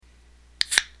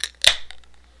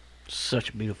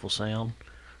Such a beautiful sound.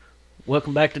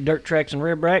 Welcome back to Dirt Tracks and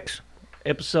Red Bracks,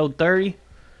 episode 30.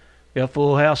 Got a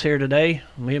full house here today.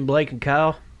 Me and Blake and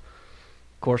Kyle.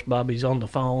 Of course, Bobby's on the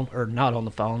phone, or not on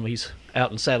the phone. He's out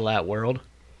in satellite world.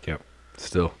 Yep,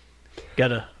 still.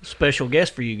 Got a special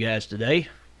guest for you guys today.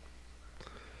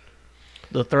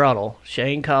 The Throttle.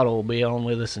 Shane Cottle will be on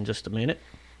with us in just a minute.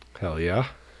 Hell yeah.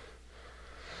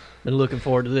 Been looking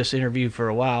forward to this interview for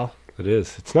a while. It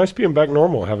is. It's nice being back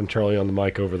normal, having Charlie on the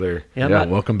mic over there. Yeah,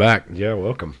 welcome back. Yeah,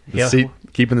 welcome.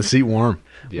 Keeping the seat warm.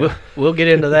 Yeah. We'll get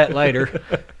into that later.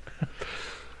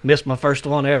 Missed my first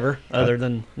one ever, other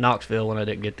than Knoxville when I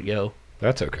didn't get to go.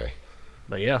 That's okay.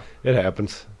 But yeah. It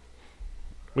happens.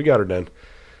 We got her done.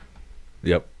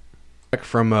 Yep. Back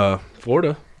from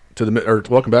Florida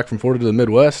welcome back from Florida to the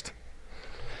Midwest.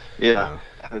 Yeah,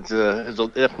 it's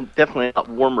definitely a lot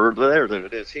warmer there than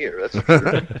it is here. That's for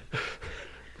sure.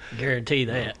 Guarantee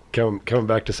that. Coming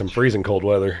back to some freezing cold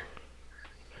weather.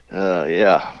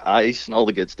 Yeah, ice and all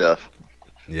the good stuff.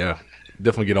 Yeah,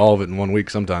 definitely get all of it in 1 week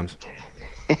sometimes.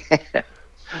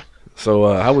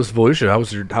 So, how was Volusia? How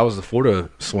was the Florida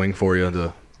swing for you?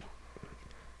 It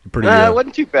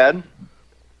wasn't too bad.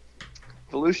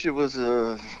 Volusia was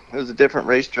a different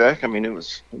racetrack. I mean, it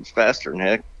was faster than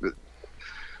heck.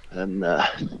 And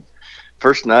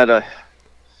first night I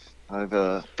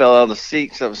fell out of the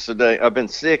seat. I've been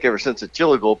sick ever since the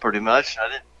chili bowl, pretty much.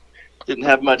 I didn't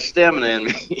have much stamina in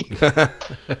me.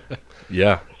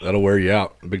 Yeah, that'll wear you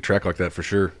out. A big track like that for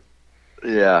sure.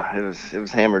 Yeah, it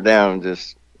was hammered down. It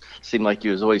just seemed like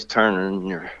you was always turning, and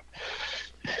your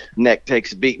neck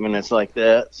takes a beating when it's like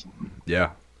that. So.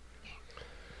 Yeah.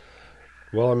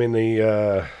 Well, I mean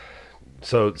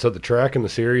so the track and the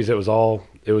series, it was all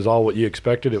what you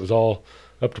expected. It was all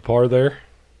up to par there.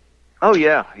 Oh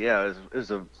yeah. It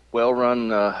was a well run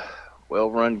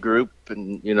group,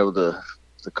 and the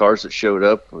cars that showed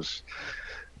up was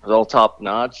all top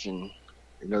notch, and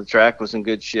the track was in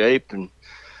good shape, and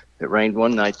it rained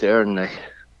one night there, and they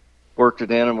worked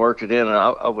it in. And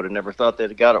I would have never thought they'd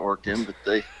have got it worked in, but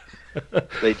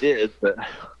they did. But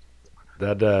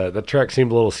that track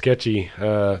seemed a little sketchy.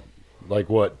 Like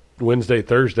what, Wednesday,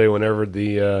 Thursday, whenever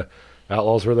the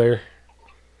Outlaws were there.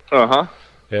 Yeah,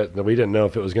 we didn't know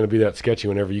if it was going to be that sketchy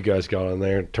whenever you guys got on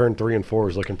there. Turn 3 and 4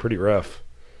 was looking pretty rough.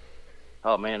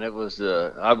 Oh man, it was.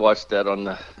 I watched that on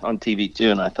TV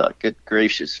too, and I thought, good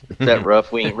gracious, if that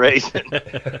rough, we ain't racing.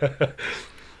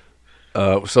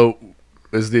 So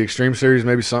is the Extreme Series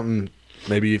maybe something?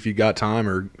 Maybe if you got time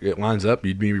or it lines up,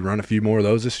 you'd maybe run a few more of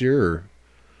those this year, or?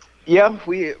 Yeah,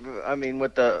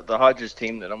 with the Hodges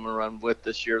team that I'm gonna run with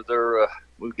this year,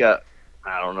 we've got,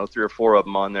 I don't know, 3 or 4 of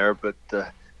them on there, but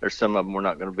there's some of them we're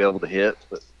not going to be able to hit.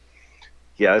 But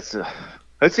yeah, it's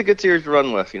a good series to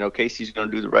run with. Casey's going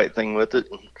to do the right thing with it,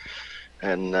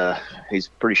 and he's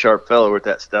a pretty sharp fellow with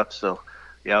that stuff. So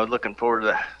yeah, I was looking forward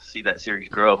to see that series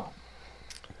grow.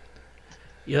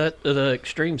 Yeah, the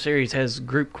Extreme Series has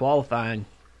group qualifying.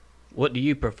 What do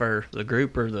you prefer, the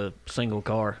group or the single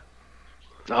car?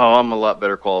 Oh, I'm a lot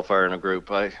better qualifier in a group.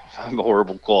 I'm a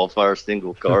horrible qualifier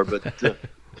single car, but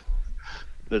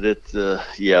it's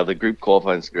the group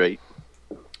qualifying's great.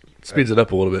 It speeds it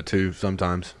up a little bit too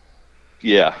sometimes.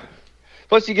 Yeah.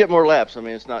 Plus you get more laps. I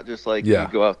mean, it's not just like you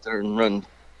go out there and run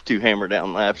 2 hammer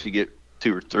down laps. You get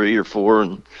 2 or 3 or 4,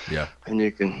 and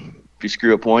you can, if you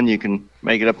screw up one, you can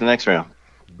make it up the next round.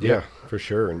 Yeah, for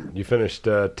sure. And you finished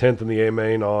 10th in the A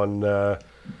main on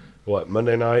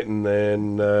Monday night, and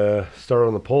then started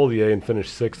on the pole of the A and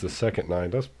finished 6th the second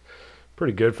night. That's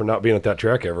pretty good for not being at that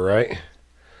track ever, right?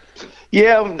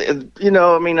 Yeah,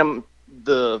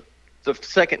 the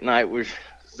second night was,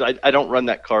 I don't run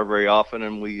that car very often,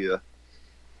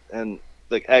 and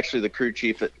actually the crew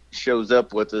chief that shows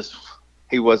up with us,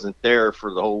 he wasn't there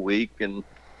for the whole week, and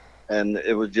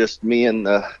it was just me and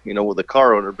with the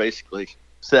car owner basically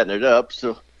setting it up.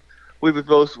 So we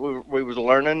was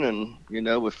learning, and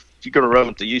if you're going to run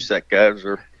with the USAC guys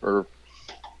or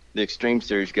the Extreme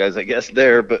Series guys, I guess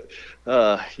there, but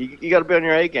you got to be on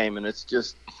your A game, and it's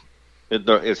just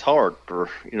it's hard for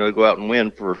to go out and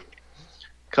win for a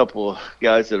couple of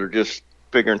guys that are just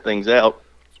figuring things out.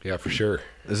 Yeah, for sure.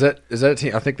 Is that a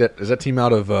team? I think is that team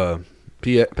out of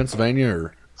Pennsylvania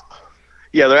or?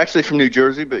 Yeah, they're actually from New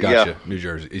Jersey, but Gotcha. yeah, New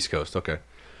Jersey, East Coast. Okay,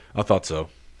 I thought so.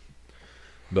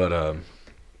 But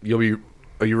you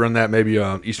run that maybe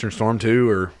Eastern Storm too,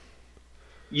 or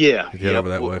yeah, head over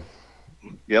that way.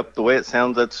 Yep, the way it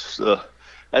sounds, that's the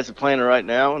planner right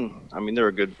now, and I mean they're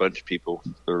a good bunch of people.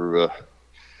 They'll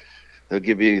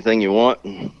give you anything you want,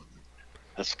 and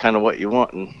that's kind of what you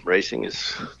want in racing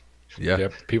is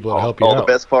Yep, people that help you all out.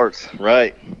 the best parts,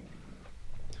 right?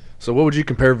 So what would you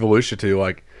compare Volusia to?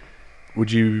 Like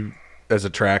would you, as a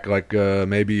track, like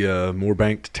maybe a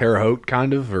Moorbank to Terre Haute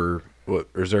kind of, or what?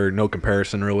 Or is there no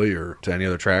comparison really, or to any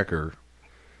other track, or?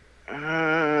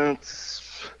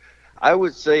 I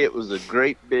would say it was a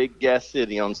great big Gas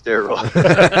City on steroids.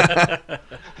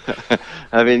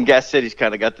 I mean, Gas City's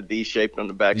kind of got the D shaped on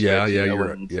the back. Yeah, you're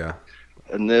right. Yeah.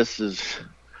 And this is,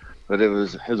 but it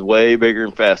was way bigger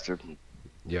and faster.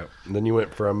 Yeah. And then you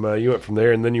went from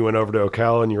there, and then you went over to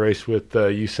Ocala and you raced with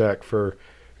USAC for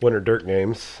Winter Dirt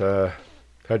Games.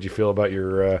 How'd you feel about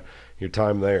your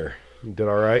time there? You did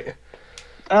all right?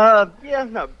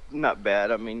 Yeah, not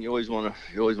bad. I mean, you always want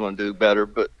to do better,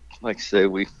 but like I say,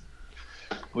 we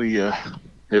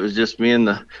it was just me and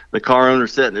the car owner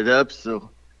setting it up, so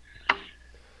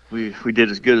we did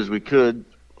as good as we could.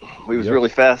 We was really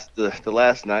fast the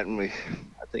last night, and I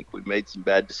think we made some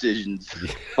bad decisions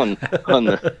on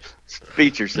the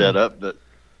feature setup, but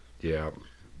yeah.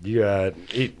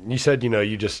 You said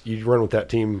you run with that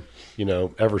team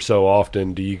ever so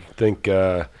often. Do you think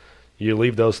you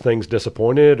leave those things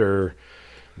disappointed, or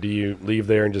do you leave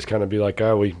there and just kind of be like,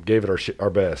 oh, we gave it our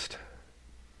best?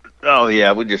 Oh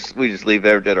yeah, we just leave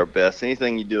there, did our best.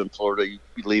 Anything you do in Florida, you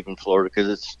leave in Florida,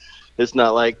 because it's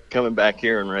not like coming back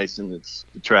here and racing.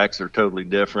 The tracks are totally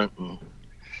different,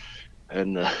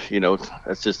 and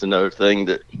that's just another thing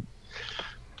that,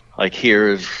 like, here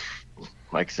is,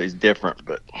 like I say, is different,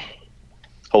 but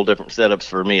whole different setups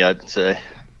for me, I'd say.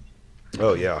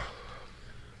 Oh yeah.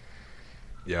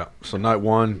 Yeah. So night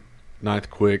 1, 9th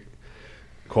quick,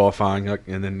 qualifying,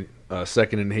 and then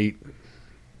second in heat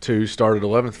 2, started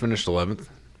 11th, finished 11th.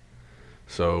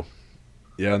 So,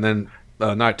 yeah, and then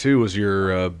night 2 was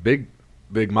your big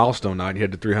milestone night. You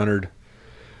had the 300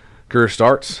 career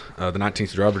starts, the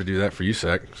 19th driver to do that for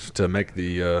USAC to make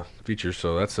the features.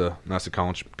 So that's a nice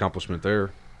accomplishment there.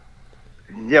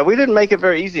 Yeah, we didn't make it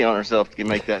very easy on ourselves to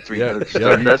make that 300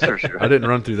 start, that's for sure. I didn't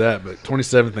run through that, but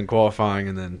 27th in qualifying,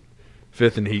 and then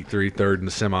 5th in heat 3, 3rd in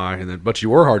the semi, and then but you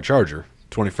were hard charger,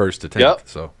 21st to 10th. Yep.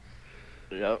 So.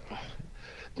 Yep.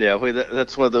 Yeah,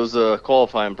 that's one of those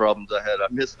qualifying problems I had. I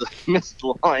missed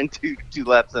the line two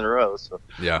laps in a row. So.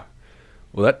 Yeah.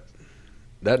 Well,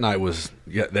 that night was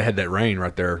they had that rain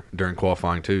right there during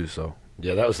qualifying too. So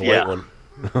yeah, that was the late one.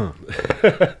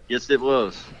 Yes, it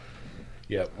was.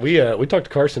 Yeah, we talked to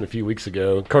Carson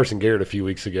Garrett a few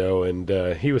weeks ago, and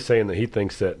he was saying that he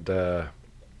thinks that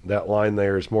that line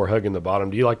there is more hugging the bottom.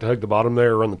 Do you like to hug the bottom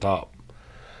there or run the top?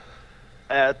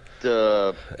 At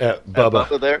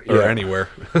Bubba there, or anywhere,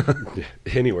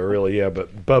 anywhere really. Yeah,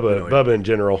 but Bubba in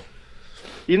general.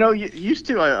 Used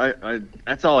to I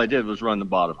that's all I did was run the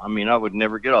bottom. I mean, I would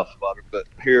never get off the bottom, but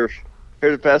here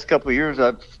the past couple of years,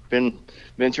 I've been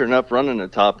venturing up running the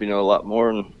top, a lot more.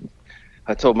 And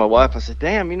I told my wife, I said,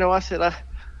 "Damn, I said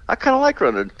I kind of like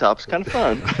running the top. It's kind of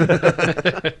fun."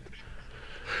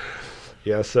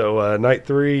 Yeah. So night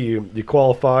 3, you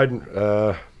qualified.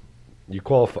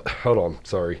 Hold on,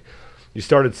 sorry. You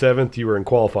started 7th. You were in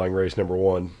qualifying race number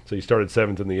 1, so you started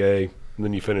 7th in the A, and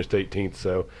then you finished 18th.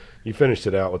 So you finished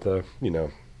it out with a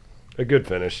good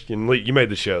finish. You made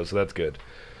the show, so that's good.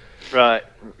 Right.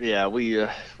 Yeah. We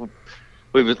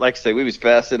was, like I say, we was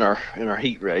fast in our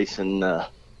heat race, and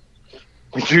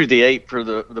we drew the 8 for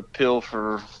the pill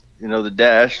for the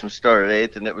dash, and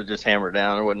started 8th, and it was just hammered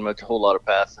down. There wasn't a whole lot of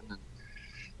passing.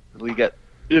 And we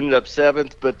ended up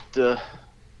 7th, but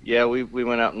yeah, we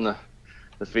went out in the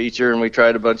feature and we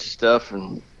tried a bunch of stuff,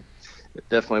 and it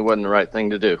definitely wasn't the right thing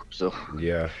to do. So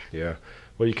yeah.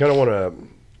 Well, you kind of want to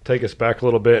take us back a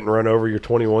little bit and run over your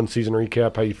 21 season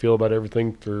recap. How you feel about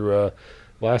everything through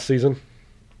last season?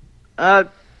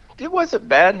 It wasn't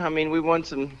bad. I mean, we won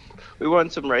some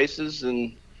races,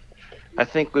 and I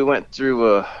think we went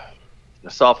through a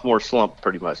sophomore slump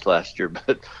pretty much last year.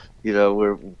 But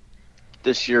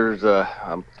this year's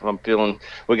I'm feeling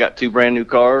we got 2 brand new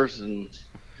cars, and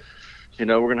we're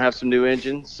gonna have some new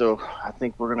engines, so I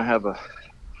think we're gonna have a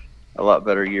lot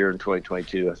better year in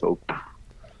 2022, I hope.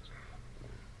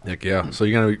 Heck yeah. So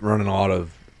you're gonna be running a lot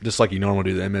of, just like you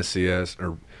normally do, the MSCS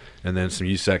and then some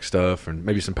USAC stuff, and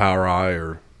maybe some Power Eye,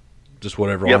 or just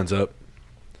whatever lines up.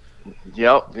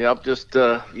 Yep. Just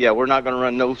we're not gonna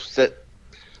run no set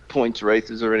points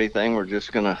races or anything. We're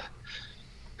just gonna,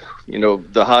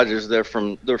 the Hodges, they're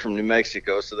from New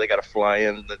Mexico, so they got to fly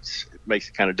in. It makes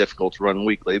it kind of difficult to run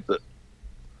weekly,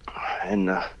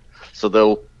 so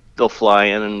they'll fly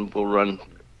in, and we'll run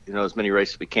as many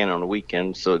races as we can on the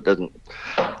weekend, so it doesn't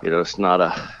it's not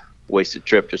a wasted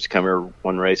trip just to come here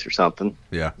one race or something.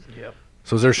 Yeah. Yep.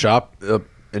 So is there a shop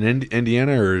in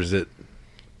Indiana, or is there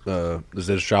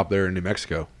a shop there in New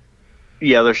Mexico?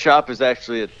 Yeah, their shop is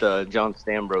actually at John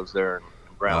Stambro's there in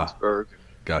Brownsburg.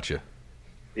 Gotcha.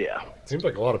 Yeah. Seems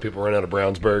like a lot of people ran out of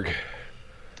Brownsburg.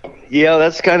 Yeah,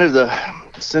 that's kind of the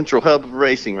central hub of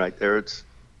racing right there. It's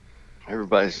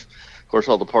everybody's, of course,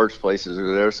 all the parts places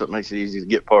are there, so it makes it easy to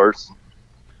get parts.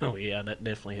 Oh yeah, that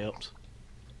definitely helps.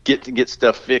 Get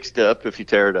stuff fixed up if you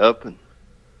tear it up.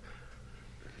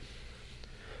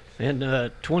 And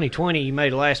 2020, you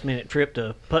made a last-minute trip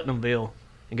to Putnamville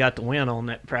and got the win on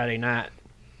that Friday night.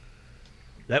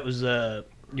 That was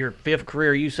your 5th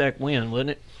career USAC win,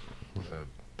 wasn't it?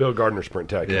 Bill Gardner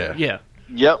Sprintacular. Yeah.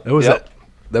 Yep. That was yep.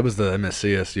 that was the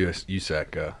MSCS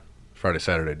USAC Friday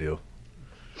Saturday deal.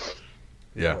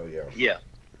 Yeah. Oh, yeah. Yeah.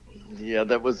 Yeah,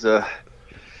 that was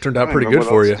Turned out pretty good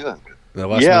for you. The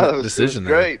last minute decision it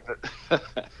was great.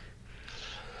 But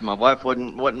my wife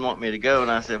wouldn't want me to go,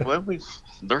 and I said, "Well,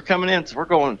 they're coming in, so we're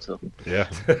going to." Yeah.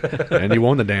 And you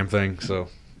won the damn thing, so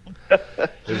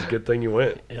It was a good thing you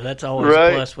went. Yeah, that's always Right.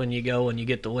 a plus when you go and you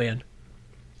get the win.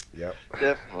 Yep.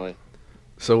 Definitely.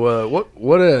 So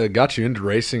what got you into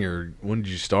racing, or when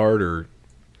did you start, and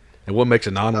what makes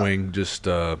a non-wing just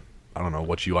I don't know,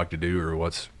 what you like to do, or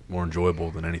what's more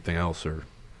enjoyable than anything else, or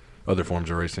other forms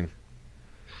of racing?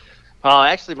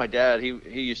 Actually, my dad, he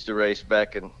used to race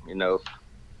back in, a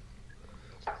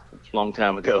long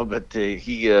time ago, but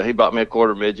he bought me a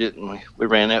quarter midget, and we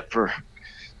ran that for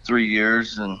 3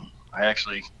 years, and I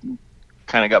actually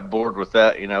kind of got bored with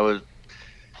that,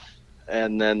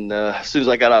 and then as soon as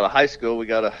I got out of high school, we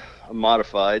got a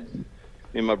modified. Me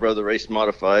and my brother raced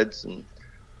modifieds,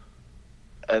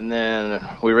 and then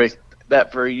we raced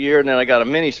that for a year, and then I got a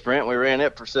mini sprint. We ran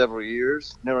it for several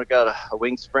years. Then I got a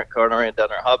winged sprint car, and I ran down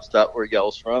there at Hobstop, where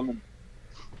y'all's from, and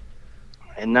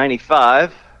in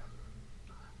 '95.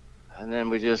 And then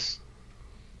we just,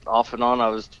 off and on, I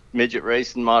was midget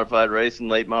racing, modified racing,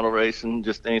 late model racing,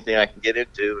 just anything I can get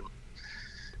into.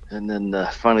 And then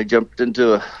finally jumped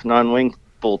into a non-wing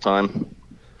full-time.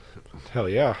 Hell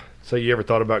yeah. So you ever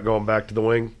thought about going back to the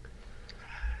wing?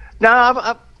 No,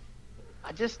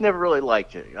 I just never really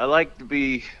liked it. I like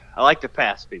to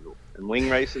pass people. In wing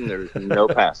racing, there's no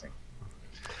passing.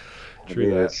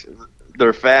 True that.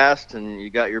 They're fast, and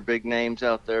you got your big names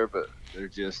out there, but they're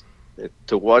just,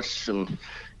 to watch some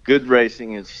good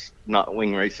racing is not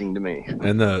wing racing to me.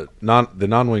 And the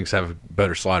non-wings have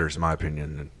better sliders, in my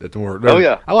opinion. Oh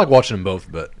yeah, I like watching them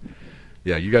both, but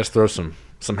yeah, you guys throw some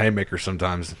haymakers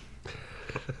sometimes.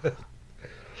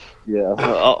 Yeah,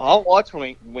 I'll watch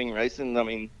wing racing. I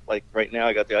mean, like right now,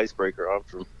 I got the icebreaker on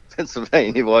from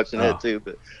Pennsylvania watching that too.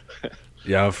 But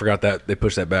yeah, I forgot that they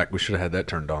pushed that back. We should have had that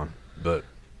turned on. But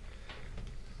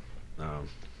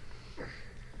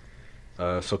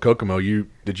so Kokomo,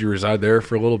 did you reside there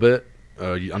for a little bit?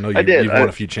 I know you've won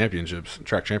a few track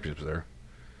championships there.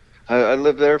 I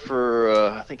lived there for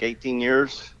I think 18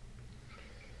 years,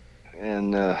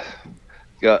 and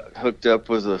got hooked up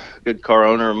with a good car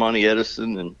owner, Monty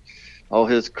Edison, and all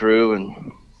his crew,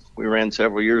 and we ran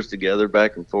several years together,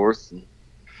 back and forth, and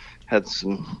had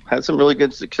some really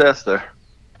good success there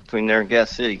between there and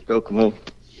Gas City, Kokomo.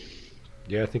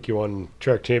 Yeah, I think you won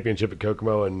track championship at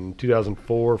Kokomo in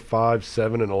 2004, 5,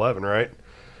 7, and 11, right?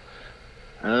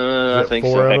 I think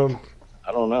four so. of them?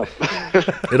 I don't know.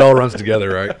 It all runs together,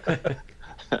 right?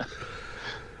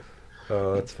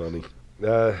 Oh, that's funny.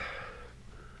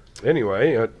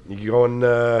 Anyway, you going?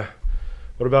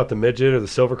 What about the midget or the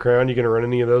Silver Crown? You going to run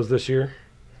any of those this year?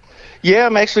 Yeah,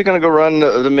 I'm actually going to go run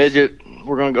the midget.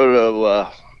 We're going to go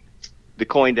to the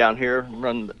coin down here,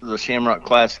 run the Shamrock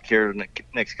Classic here in the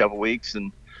next couple weeks,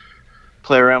 and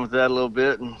play around with that a little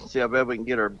bit and see how bad we can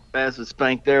get our asses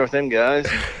spanked there with them guys.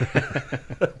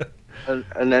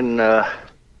 and then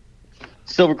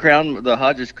Silver Crown, the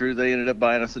Hodges crew, they ended up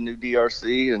buying us a new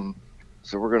DRC, and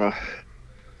so we're going to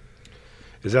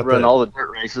run all the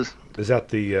dirt races. Is that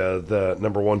the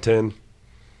number 110?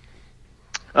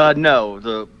 No,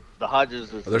 the Hodges.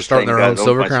 They're starting their own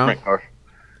Silver Crown?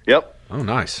 Yep. Oh,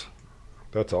 nice.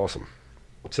 That's awesome.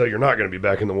 So you're not going to be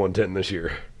back in the 110 this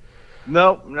year?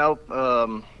 Nope.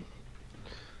 I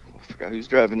forgot who's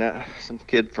driving that. Some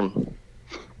kid from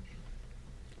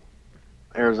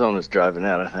Arizona's driving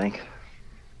that, I think.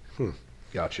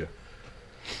 Gotcha.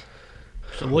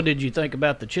 So what did you think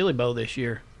about the Chili Bowl this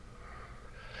year?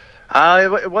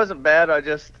 It wasn't bad.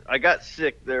 I got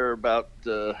sick there about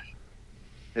it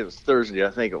was Thursday,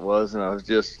 I think it was, and I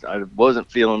wasn't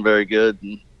feeling very good,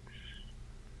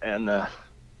 and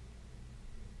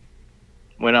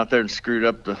went out there and screwed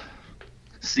up the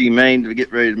C main to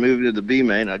get ready to move into the B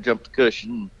main. I jumped the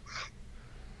cushion,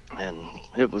 and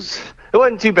it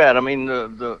wasn't too bad. I mean,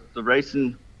 the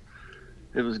racing,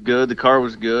 it was good. The car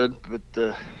was good,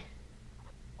 but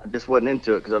I just wasn't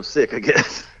into it because I was sick, I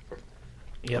guess.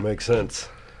 Yeah, Makes sense.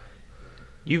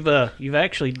 You've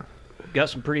actually got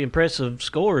some pretty impressive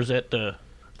scores at the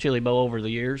Chili Bowl over the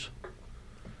years.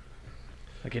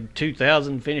 Like in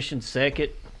 2000, finishing second.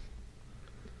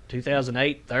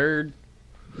 2008, third.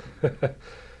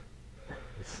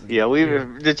 Yeah,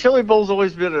 the Chili Bowl's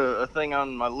always been a thing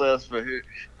on my list, but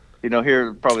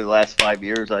here probably the last 5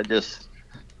 years, I just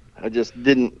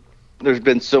didn't. There's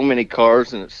been so many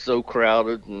cars and it's so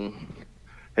crowded, and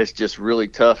it's just really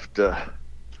tough to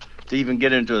even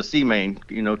get into a C main,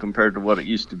 compared to what it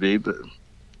used to be. But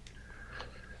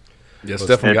yeah, it's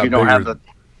definitely got bigger.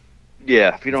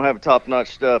 If you don't have top-notch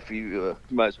stuff, you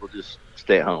might as well just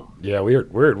stay at home. Yeah,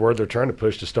 we're at word they're trying to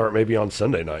push to start maybe on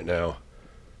Sunday night now.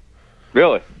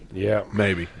 Really? Yeah,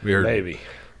 maybe. We heard maybe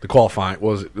the qualifying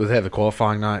was they have the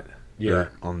qualifying night. Yeah,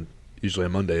 on usually a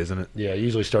Monday, isn't it? Yeah, it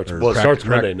usually starts. It starts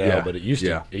Monday now, but it used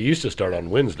to start on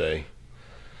Wednesday.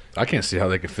 I can't see how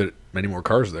they can fit many more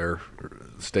cars there,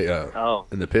 stay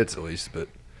in the pits at least. But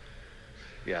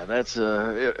yeah, that's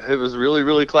it was really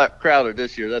really crowded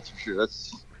this year. That's for sure.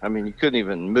 You couldn't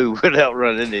even move without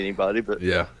running into anybody. But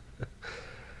yeah.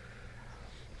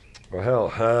 Well,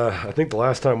 hell, I think the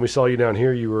last time we saw you down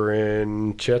here, you were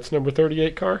in Chet's number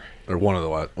 38 car, or one of the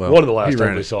last. Well, one of the last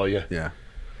times we saw you. Yeah.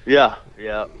 Yeah.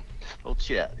 Old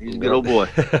Chet, he's a good old boy.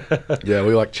 Yeah,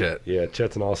 we like Chet. Yeah,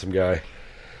 Chet's an awesome guy.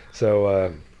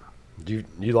 So, do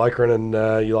you like running?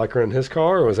 You like running his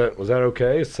car, or was that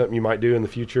okay? Is it something you might do in the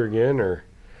future again, or?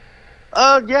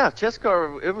 Yeah, Chet's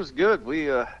car, it was good. We,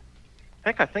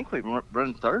 I think we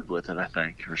run third with it. I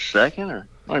think, or second, or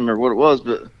I don't remember what it was,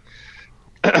 but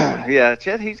yeah,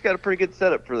 Chet, he's got a pretty good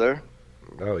setup for there.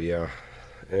 Oh yeah,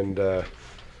 and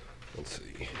let's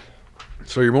see.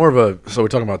 So you're more of a. So we're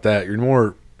talking about that. You're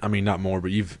more. I mean, not more,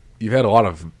 but you've had a lot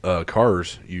of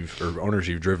cars or owners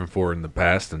you've driven for in the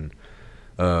past, and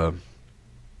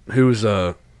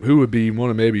who would be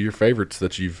one of maybe your favorites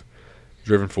that you've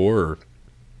driven for, or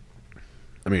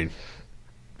I mean,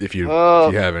 if you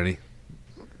have any.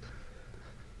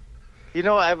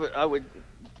 I would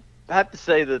have to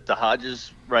say that the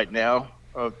Hodges right now,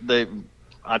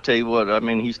 I tell you what,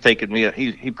 he's taken me.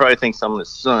 He probably thinks I'm his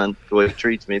son the way he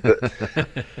treats me, but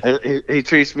he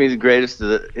treats me the greatest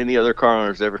that any other car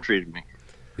owner's ever treated me.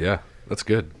 Yeah, that's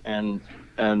good. And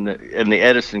the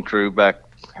Edison crew back,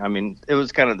 it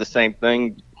was kind of the same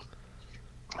thing.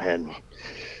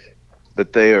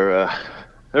 But they are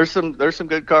there's some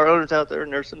good car owners out there,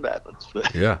 and there's some bad ones.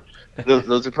 But yeah,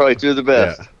 those are probably two of the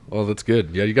best. Yeah. Well, that's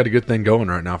good. Yeah, you got a good thing going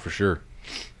right now for sure.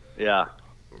 Yeah.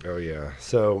 Oh yeah.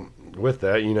 So with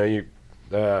that,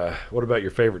 what about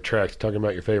your favorite tracks? Talking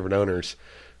about your favorite owners,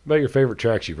 what about your favorite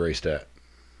tracks you've raced at?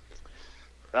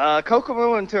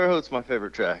 Kokomo and Terre Haute's my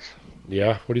favorite tracks.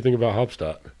 Yeah. What do you think about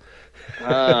Hopstadt?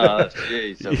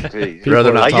 Jeez.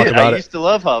 Rather not talk about it. I used to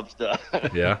love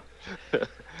Hopstadt. Yeah.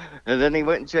 And then he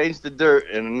went and changed the dirt,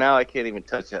 and now I can't even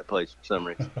touch that place for some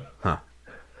reason. Huh.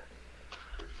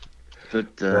 But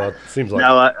it seems like.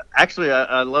 No,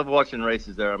 I love watching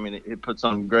races there. It puts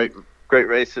on great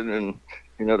racing, and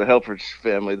the Helfrich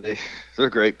family, they're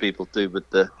great people too.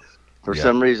 But for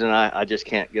some reason, I just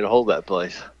can't get a hold of that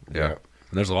place. Yeah, and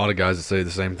there's a lot of guys that say the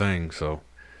same thing, so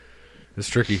it's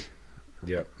tricky.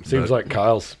 Yeah, seems like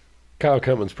Kyle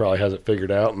Cummins probably has it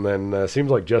figured out, and then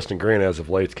seems like Justin Grant as of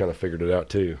late's kind of figured it out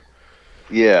too.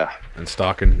 Yeah, and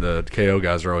Stocking, the KO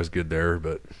guys are always good there,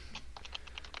 but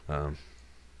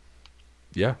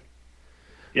yeah.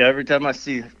 Every time I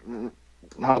see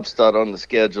Hopstadt on the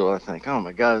schedule, I think, oh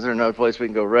my God, is there another place we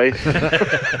can go race?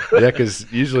 Yeah,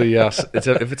 because usually, if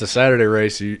it's a Saturday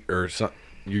race, you're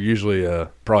usually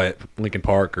probably at Lincoln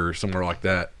Park or somewhere like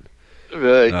that.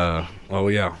 Right.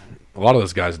 Well, yeah, a lot of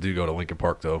those guys do go to Lincoln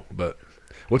Park though. But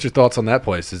what's your thoughts on that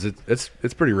place? It's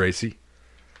pretty racy,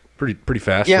 pretty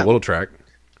fast, a little track.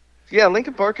 Yeah,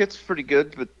 Lincoln Park, it's pretty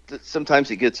good, but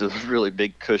sometimes it gets a really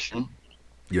big cushion.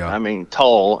 Yeah.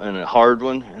 Tall and a hard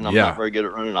one, and I'm not very good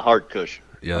at running a hard cushion.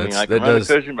 Yeah, I can run a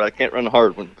cushion, but I can't run a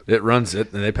hard one. It runs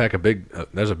it, and they pack a big.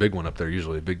 There's a big one up there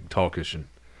usually, a big tall cushion.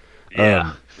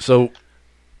 Yeah. So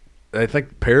I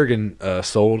think Paragon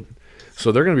sold,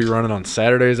 so they're going to be running on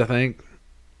Saturdays. I think.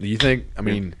 Do you think?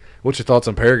 What's your thoughts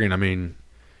on Paragon?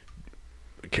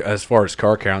 As far as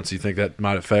car counts, you think that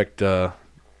might affect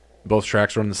both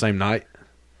tracks running the same night?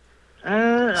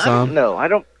 I don't know. I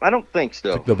don't think so.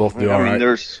 I think they'll both do all right.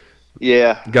 There's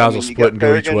guys will split and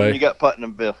go each way. You got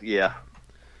Putnamville, yeah.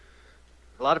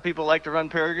 A lot of people like to run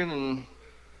Paragon,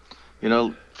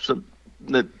 and so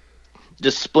that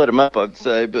just split them up, I'd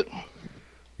say. But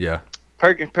yeah,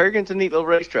 Paragon's a neat little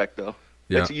racetrack, though.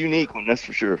 Yeah, it's a unique one, that's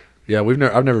for sure. Yeah,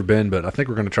 I've never been, but I think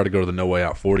we're going to try to go to the No Way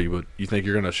Out 40. But you think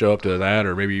you're going to show up to that,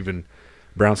 or maybe even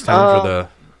Brownstown for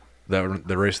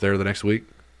the race there the next week?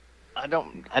 I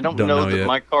don't know that yet.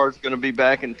 my car's going to be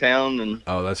back in town, and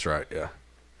Oh, that's right. Yeah,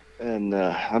 and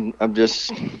I'm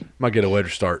just might get a later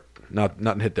start.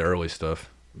 Not hit the early stuff,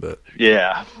 but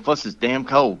yeah. Plus, it's damn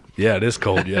cold. yeah, it is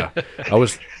cold. Yeah, I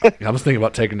was thinking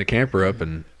about taking the camper up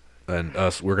and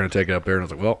we're going to take it up there, and I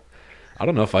was like, well, I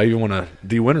don't know if I even want to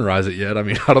de-winterize it yet. I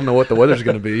mean, I don't know what the weather's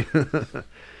going to be,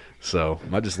 so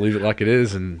might just leave it like it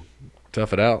is and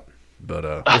tough it out. But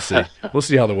we'll see. We'll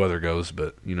see how the weather goes.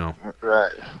 But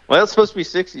Right. Well, it's supposed to be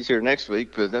 60s here next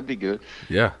week, but that'd be good.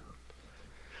 Yeah.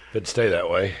 It'd stay that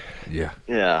way. Yeah.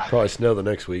 Yeah. Probably snow the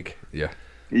next week. Yeah.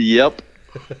 Yep.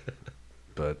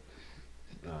 But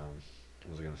what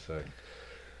was I going to say?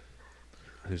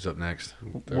 Who's up next?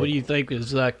 What do you think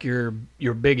is like your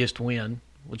biggest win?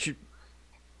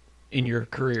 In your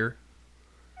career?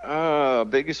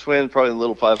 Biggest win, probably the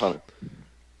Little 500.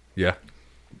 Yeah.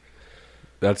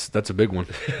 That's a big one.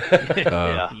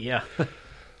 Yeah.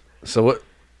 So what?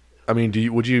 I mean, do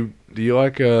you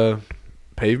like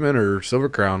pavement or Silver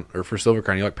Crown? Or for Silver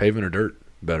Crown, you like pavement or dirt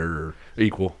better or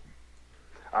equal?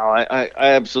 Oh, I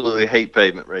absolutely hate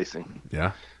pavement racing.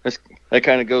 Yeah. That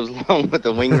kind of goes along with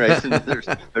the wing racing. There's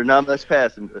not much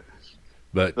passing,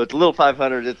 but the Little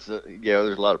 500, it's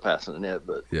there's a lot of passing in it,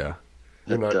 but yeah.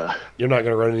 You're not going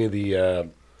to run any of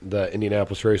the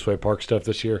Indianapolis Raceway Park stuff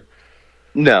this year?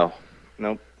 No.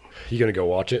 Nope. You going to go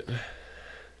watch it?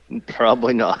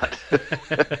 Probably not.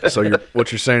 So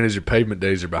what you're saying is your pavement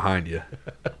days are behind you.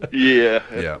 Yeah.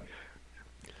 Yeah.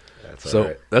 That's So all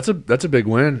right. that's a big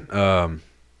win.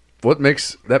 What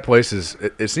makes that place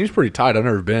it seems pretty tight. I've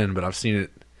never been, but I've seen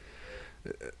it.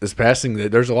 Is passing?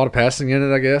 There's a lot of passing in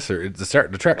it, I guess, or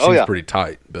the track seems pretty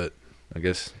tight, but I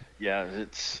guess yeah,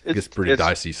 it gets pretty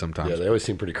dicey sometimes. Yeah, they always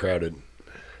seem pretty crowded.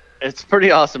 It's a pretty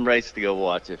awesome race to go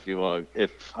watch if you want.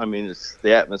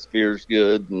 The atmosphere's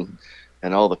good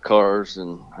and all the cars,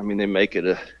 and I mean they make it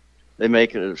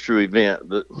a true event.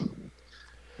 But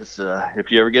it's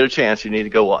if you ever get a chance, you need to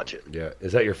go watch it. Yeah.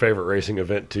 Is that your favorite racing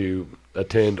event to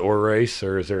attend or race,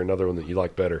 or is there another one that you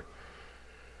like better?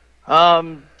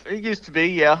 It used to be,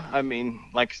 yeah. I mean,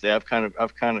 like I said,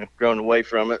 I've kind of grown away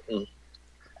from it, and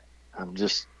I'm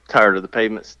just tired of the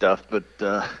pavement stuff. But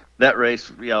that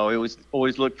race, I always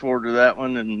look forward to that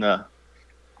one, and I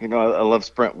love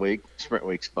Sprint Week. Sprint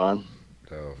Week's fun.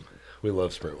 Oh, we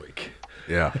love Sprint Week.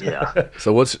 Yeah. Yeah.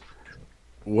 So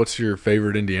what's your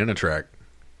favorite Indiana track?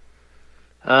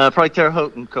 Probably Terre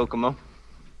Haute and Kokomo.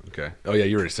 Okay. Oh yeah,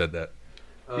 you already said that.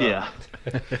 Yeah.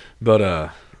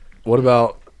 But what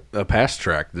about a past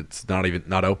track that's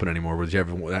not open anymore? Would you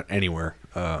have that anywhere?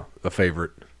 A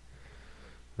favorite?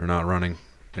 They're not running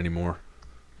anymore.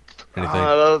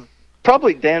 Anything?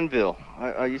 Probably Danville.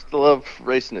 I used to love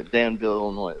racing at Danville,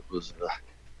 Illinois. It was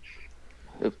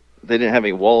they didn't have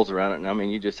any walls around it, and I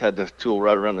mean you just had the tool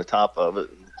right around the top of it.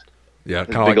 Yeah,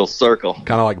 kind of big old circle.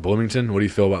 Kind of like Bloomington. What do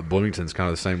you feel about Bloomington's kind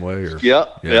of the same way? Or? Yeah.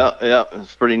 It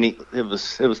was pretty neat. It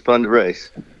was fun to race.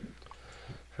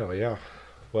 Hell yeah.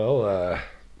 Well,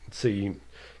 let's see,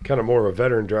 kind of more of a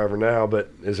veteran driver now, but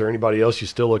is there anybody else you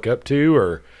still look up to,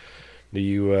 or do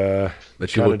you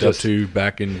that you looked up to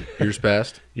back in years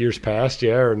past? Years past,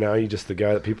 yeah, or now you just the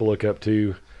guy that people look up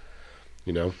to,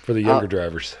 for the younger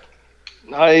drivers?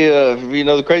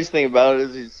 The crazy thing about it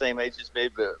is he's the same age as me,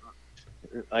 but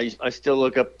I still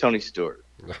look up to Tony Stewart.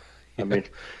 Yeah.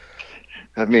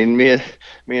 I mean, me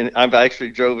and I've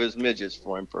actually drove his midgets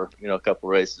for him for a couple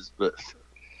races, but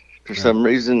for some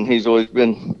reason he's always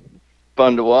been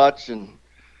fun to watch, and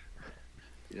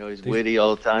he's witty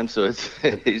all the time, so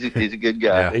he's a good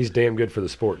guy. Yeah, he's damn good for the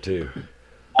sport too.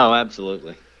 Oh,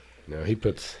 absolutely. No, he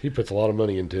puts a lot of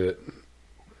money into it.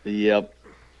 Yep.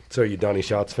 So are you Donnie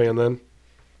Schatz fan then?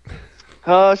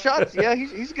 Schatz, yeah,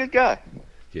 he's a good guy.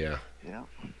 Yeah. Yeah.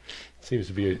 Seems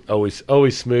to be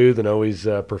always smooth and always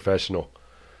professional.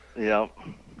 Yeah.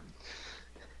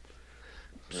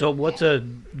 So what's a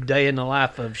day in the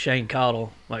life of Shane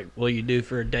Cottle? Like, what do you do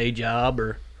for a day job,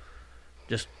 or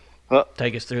just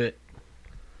take us through it?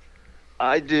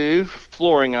 I do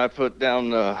flooring. I put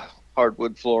down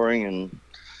hardwood flooring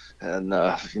and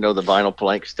the vinyl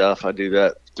plank stuff. I do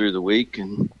that through the week,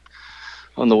 and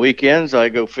on the weekends I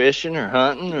go fishing or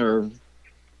hunting or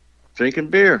drinking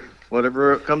beer,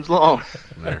 whatever comes along.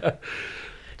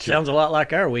 Sounds a lot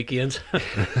like our weekends.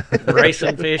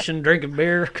 Racing, fishing, drinking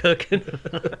beer, cooking.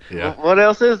 Yeah. What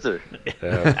else is there?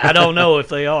 I don't know if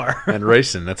they are. And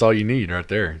racing, that's all you need right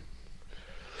there.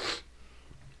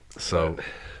 So,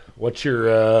 what's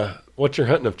your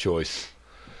hunting of choice?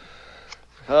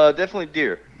 Definitely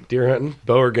deer. Deer hunting,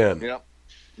 bow or gun? Yep.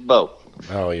 Bow.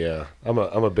 Oh yeah, I'm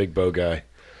a big bow guy.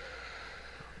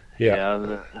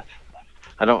 Yeah.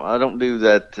 I don't do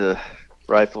that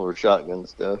rifle or shotgun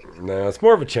stuff. No, it's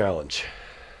more of a challenge.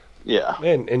 Yeah.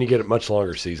 And you get a much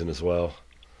longer season as well.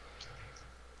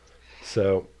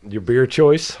 So, your beer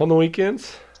choice on the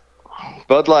weekends?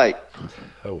 Bud Light.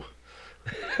 Oh.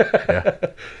 Yeah.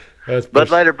 That's Bud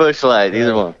Light or Busch Light,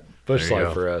 either one. Busch There you Light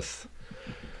go. for us.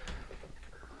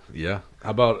 Yeah.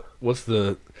 How about what's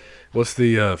the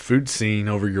food scene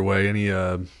over your way? Any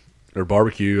or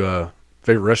barbecue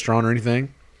favorite restaurant or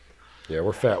anything? Yeah,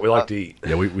 we're fat. We like to eat.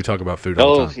 Yeah, we talk about food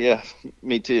all the time. Yeah,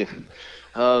 me too.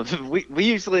 We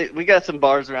usually got some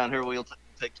bars around here. We'll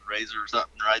take the Razor or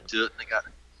something right to it.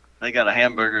 They got a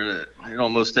hamburger that it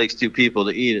almost takes 2 people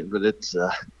to eat it, but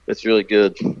it's really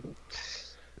good.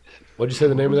 What'd you say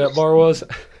the name of that bar was?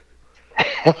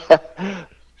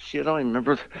 Shit, I don't even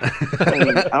remember.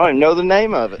 I don't even know the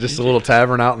name of it. Just a little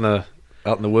tavern out in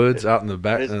the woods, out in the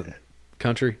back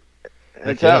country.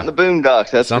 It's out in the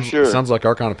boondocks, that's for sure. Sounds like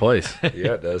our kind of place.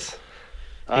 Yeah, it does.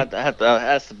 I have to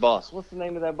ask the boss. What's the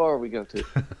name of that bar we go to?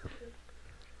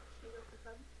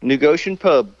 New Goshen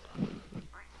Pub.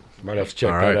 Might have to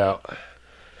check All that right. out.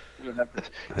 You'll have to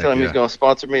tell him he's going to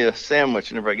sponsor me a sandwich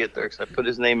whenever I get there because I put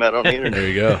his name out on the internet. There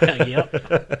you go.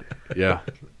 Yep. Yeah.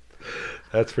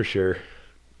 That's for sure.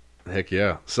 Heck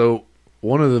yeah. So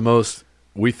one of the most,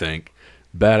 we think,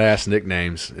 badass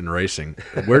nicknames in racing.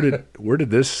 Where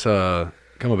did this come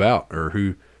about, or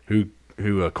who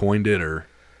coined it, or?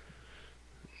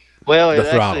 Well,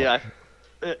 The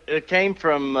actually, it came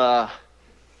from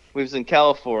we was in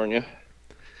California,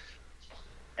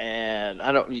 and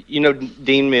I don't,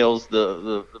 Dean Mills,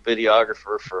 the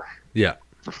videographer for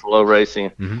Flow Racing.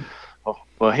 Mm-hmm.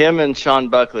 Well, him and Sean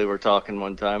Buckley were talking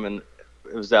one time, and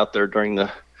it was out there during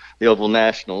the Oval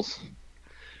Nationals,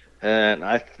 and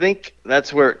I think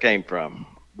that's where it came from.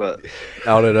 But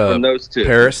Out at from those two,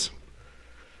 Paris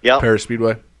Paris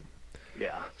Speedway.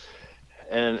 Yeah.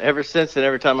 And ever since then,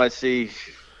 every time I see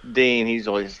Dean, he's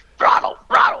always throttle.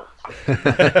 Oh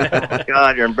my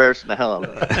God, you're embarrassing the hell out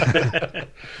of me.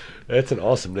 That's an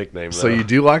awesome nickname, though. So you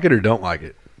do like it or don't like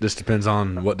it? Just depends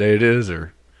on what day it is,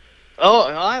 or. Oh,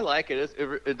 I like it.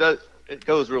 It does. It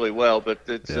goes really well, but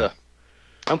it's.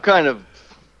 I'm kind of.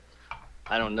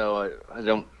 I don't know. I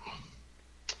don't.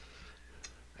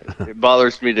 It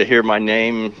bothers me to hear my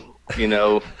name.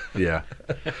 Yeah.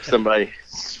 Somebody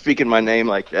speaking my name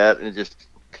like that, and it's just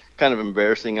kind of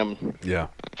embarrassing. I'm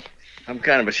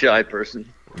kind of a shy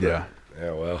person. Yeah.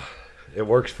 Yeah, well, it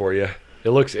works for you. It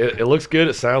looks good.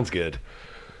 It sounds good.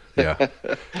 Yeah.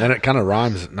 And it kind of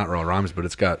rhymes, not really rhymes, but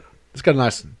it's got a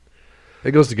nice.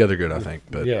 It goes together good, I think.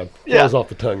 But Yeah, flows off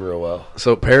the tongue real well.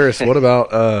 So Paris, what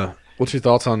about what's your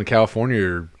thoughts on California?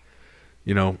 Or,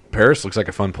 Paris looks like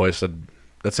a fun place.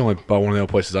 That's one of the only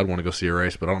places I'd want to go see a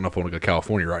race, but I don't know if I want to go to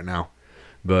California right now.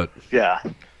 But yeah,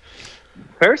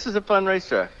 Paris is a fun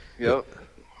racetrack.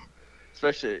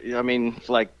 Especially,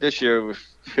 like this year,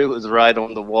 it was right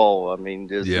on the wall.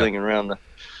 Just swinging around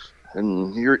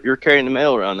and you're carrying the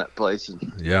mail around that place.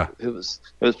 And yeah, it was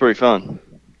pretty fun.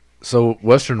 So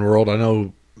Western World, I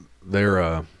know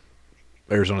their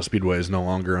Arizona Speedway is no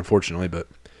longer, unfortunately, but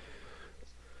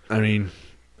any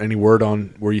word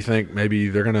on where you think maybe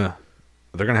they're gonna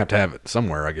have to have it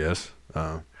somewhere? I guess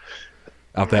out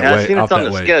that way. I've seen it's on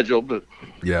the schedule, but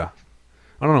yeah,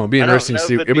 I don't know. It'd be interesting to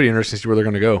see. It'd be interesting to see where they're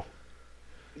gonna go.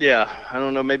 Yeah, I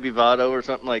don't know. Maybe Vado or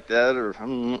something like that, or I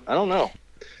don't know.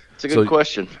 It's a good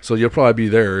question. So you'll probably be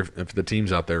there if the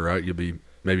team's out there, right? You'll be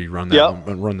maybe run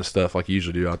the stuff like you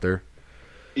usually do out there.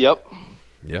 Yep.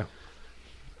 Yeah.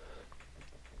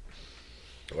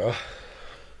 Well,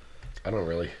 I don't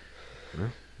really. You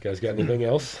guys got anything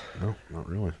else? No, not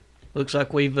really. Looks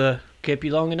like we've kept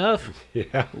you long enough.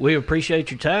 Yeah. We appreciate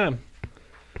your time.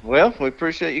 Well, we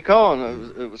appreciate you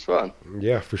calling. It was fun.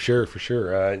 Yeah, for sure.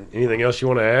 Anything else you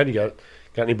want to add? You got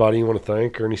anybody you want to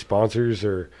thank, or any sponsors,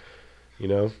 or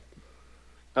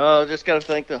Just got to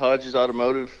thank the Hodges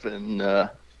Automotive, and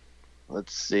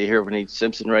let's see here. We need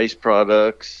Simpson Race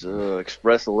Products,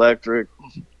 Express Electric,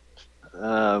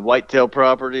 Whitetail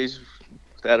Properties,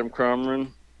 Adam Crumrin.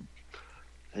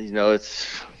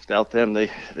 It's without them,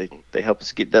 they help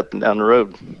us get up and down the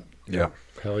road. Yeah.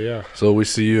 Hell yeah. So we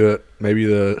see you at maybe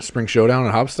the Spring Showdown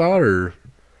at Hopstad, or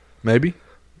maybe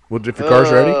if your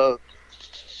car's ready,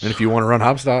 and if you want to run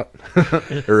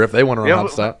Hopstad, or if they want to run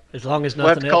Hopstad. As long as We'll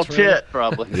have nothing to call else. Chet,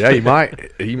 probably. Yeah, he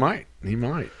might. He might.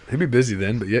 He'd be busy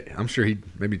then, but yeah, I'm sure he'd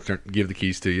maybe give the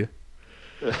keys to you.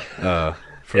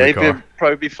 For the He'd car.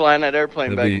 probably be flying that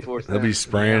airplane back and forth. They'll be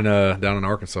spraying down in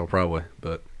Arkansas probably,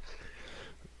 but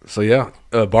so yeah,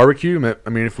 barbecue.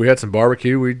 If we had some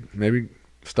barbecue, we'd maybe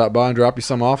stop by and drop you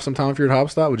some off sometime if you're at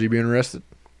Hopstad. Would you be interested?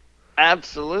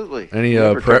 Absolutely. Any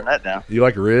turn that down. You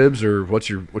like ribs, or what's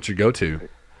your go-to?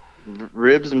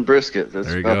 Ribs and brisket. That's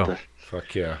there you go.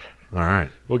 Fuck yeah. All right.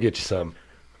 We'll get you some.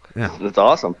 Yeah. That's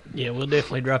awesome. Yeah, we'll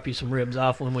definitely drop you some ribs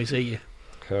off when we see you.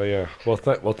 Hell yeah. Well,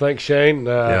 thanks, Shane.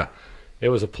 Yeah. It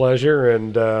was a pleasure,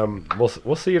 and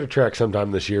we'll see you at a track sometime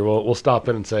this year. We'll stop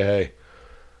in and say hey.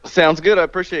 Sounds good. I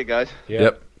appreciate it, guys.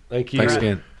 Yep. Thank you. Thanks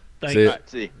again. Thanks. See ya. Right,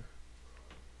 see.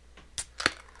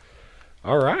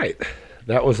 All right.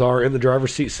 That was our In the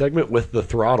Driver's Seat segment with the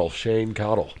throttle, Shane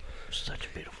Cottle. Such a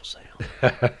beautiful sound.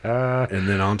 And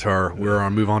then we're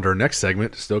on move on to our next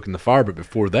segment, Stoking the Fire. But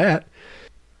before that,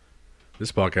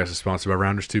 this podcast is sponsored by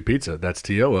Rounders 2 Pizza. That's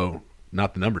TOO,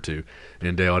 not the number 2,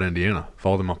 in Daylight, Indiana.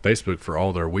 Follow them on Facebook for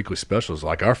all their weekly specials,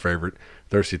 like our favorite,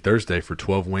 Thirsty Thursday for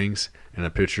 12 wings and a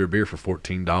pitcher of beer for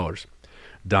 $14.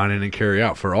 Dine in and carry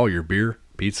out for all your beer,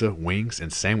 pizza, wings,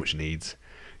 and sandwich needs.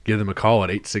 Give them a call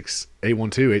at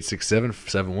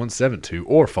 812-867-7172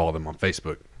 or follow them on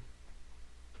Facebook.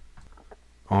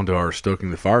 On to our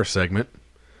Stoking the Fire segment.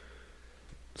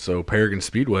 So Paragon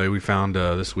Speedway, we found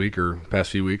this week or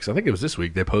past few weeks, I think it was this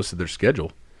week, they posted their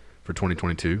schedule for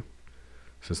 2022.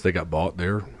 Since they got bought,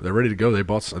 they're ready to go. They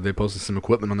posted some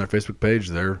equipment on their Facebook page.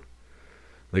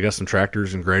 They got some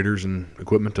tractors and graders and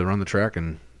equipment to run the track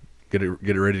and get it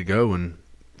ready to go, and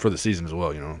for the season as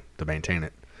well, to maintain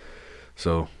it.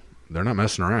 So they're not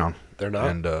messing around. They're not.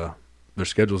 And their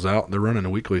schedule's out. They're running a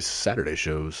weekly Saturday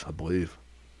shows, I believe.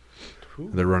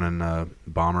 Ooh. They're running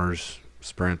bombers,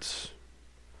 sprints.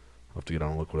 I'll have to get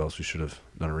on and look what else. We should have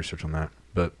done research on that.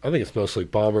 But I think it's mostly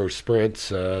bomber sprints.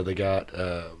 They got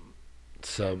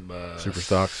some super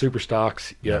stocks. Super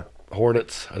stocks. Yeah.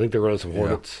 Hornets. I think they're running some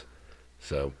Hornets.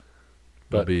 So,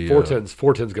 but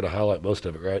 410's going to highlight most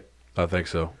of it, right? I think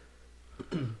so.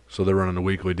 So they're running a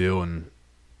weekly deal, and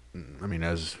I mean,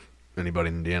 as anybody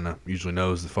in Indiana usually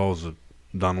knows, the fall's a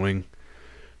Don Wing,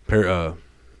 not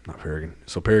Paragon.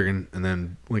 So Paragon, and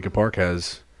then Lincoln Park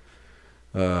has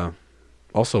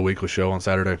also a weekly show on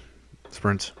Saturday,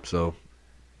 sprints. So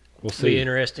we'll It'll see. be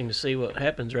interesting to see what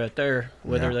happens right there,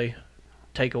 whether they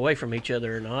take away from each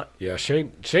other or not. Yeah,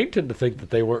 Shane tended to think that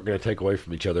they weren't going to take away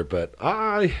from each other, but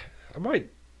I might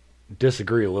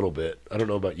disagree a little bit. I don't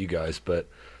know about you guys, but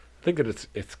I think that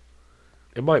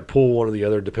it might pull one or the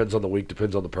other. Depends on the week,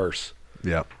 depends on the purse.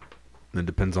 yeah, it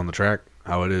depends on the track,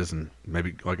 how it is, and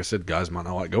maybe, like I said, guys might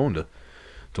not like going to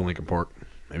Lincoln Park.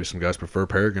 Maybe some guys prefer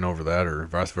Paragon over that, or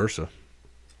vice versa.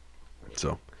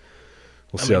 So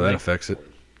we'll see how that affects it.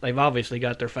 They've obviously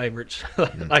got their favorites,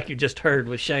 like you just heard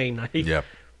with Shane. He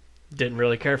didn't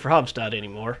really care for Hobstadt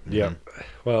anymore. Yeah,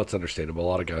 well, it's understandable. A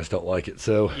lot of guys don't like it,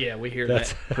 so Yeah, we hear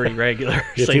that pretty regular.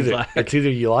 it's Seems either, like it's either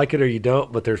you like it or you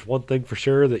don't. But there's one thing for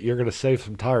sure, that you're going to save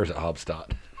some tires at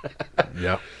Hobstadt.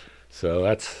 Yeah, So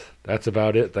that's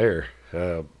about it there.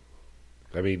 I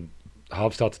mean,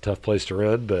 Hobstadt's a tough place to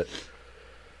run, but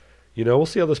we'll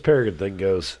see how this Paragon thing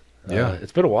goes. Yeah.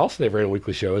 It's been a while since they've ran a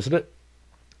weekly show, isn't it?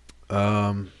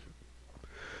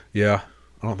 yeah.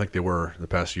 I don't think they were the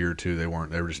past year or two. They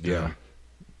weren't. They were just doing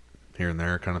here and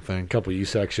there kind of thing. A couple of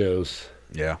USAC shows.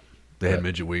 Yeah, they had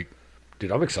midget week.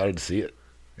 Dude, I'm excited to see it.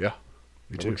 Yeah,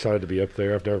 me too. I'm excited to be up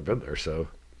there. I've never been there, so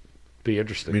be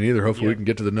interesting. Me neither. Hopefully we can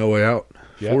get to the No Way Out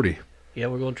 40. yeah,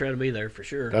 we're going to try to be there for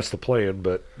sure. That's the plan,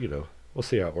 but we'll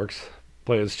see how it works.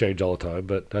 Plans change all the time,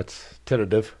 but that's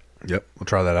tentative, Yep, we'll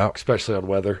try that out. especially on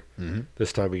weather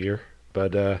this time of year.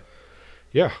 But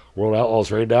World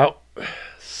Outlaws rained out.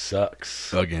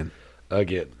 Sucks Again,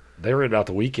 They rained out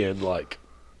the weekend, like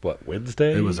what,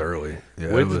 Wednesday? it was early.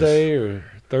 Yeah, Wednesday or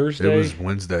Thursday. It was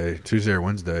Wednesday, Tuesday or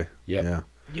Wednesday. Yep. Yeah.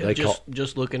 Yeah, They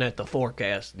just looking at the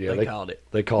forecast, Yeah, they called it.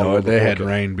 They called No, it. they had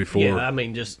rain before. Yeah, I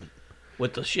mean, just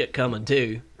with the shit coming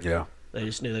too, Yeah. they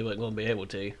just knew they wasn't going to be able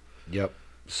to. Yep.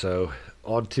 So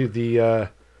on to the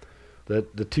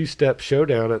two-step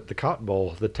showdown at the Cotton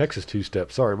Bowl, the Texas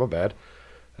two-step. Sorry, my bad.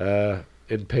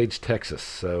 In Page, Texas.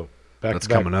 So That's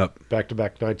coming up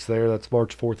back-to-back nights there. That's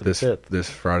March 4th and 5th. this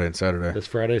Friday and Saturday. This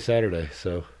Friday, Saturday.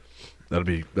 So That'll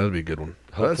be a good one.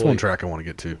 That's Hopefully. one track I want to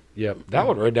get to. yep, that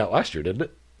one rained out last year, didn't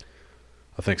it?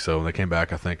 I think so. They came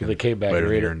back. I think They came back later in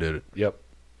the and year and did it. Yep.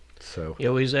 So Yeah,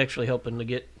 we was actually hoping to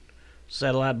get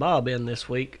Satellite Bob in this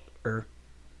week or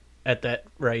at that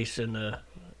race, and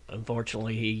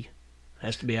unfortunately he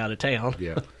has to be out of town.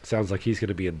 yeah, sounds like he's going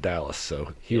to be in Dallas,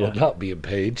 so he will not be in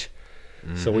Page.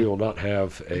 So we will not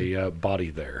have a body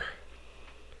there.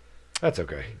 That's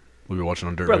okay. We'll be watching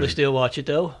on Dirt Probably Vision. still watch it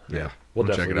though. Yeah, we'll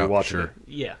check definitely it be out for watching sure. it.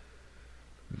 Yeah.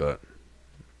 But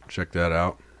check that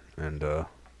out. And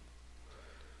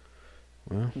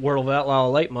World of Outlaw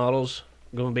late models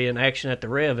going to be in action at the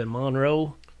Rev in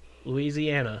Monroe,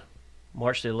 Louisiana,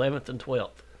 March the 11th and 12th.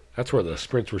 That's where the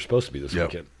sprints were supposed to be this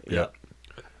weekend. Yep.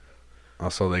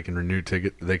 Also, they can renew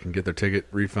ticket. They can get their ticket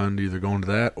refund, either going to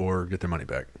that or get their money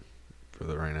back for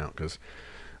the rain out. Because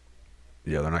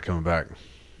they're not coming back.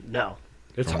 No,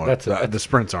 the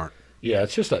sprints aren't. Yeah,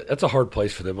 that's a hard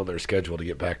place for them on their schedule to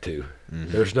get back to.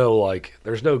 Mm-hmm.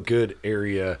 There's no good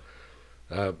area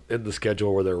in the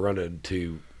schedule where they're running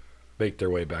to make their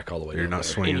way back all the way. You're not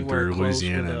there. swinging anywhere through close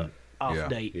Louisiana. with a off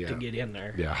date Yeah. to get in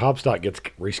there. Yeah, Hobstock gets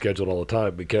rescheduled all the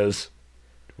time because,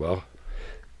 well,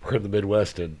 we're in the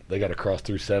Midwest and they got to cross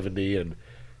through 70, and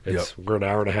we're an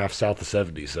hour and a half south of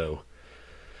 70, so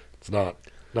it's not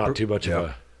too much of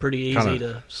a. Pretty easy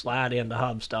to slide into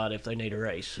Hobstadt if they need a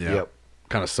race. Yeah. Yep.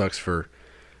 Kind of sucks for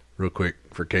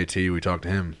KT. We talked to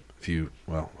him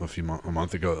a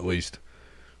month ago at least,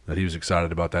 that he was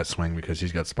excited about that swing because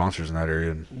he's got sponsors in that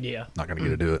area and not going to get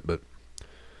to do it, but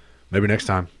maybe next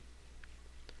time.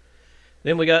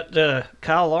 Then we got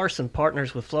Kyle Larson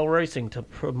partners with Flow Racing to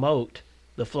promote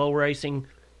the Flow Racing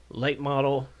Late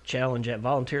Model Challenge at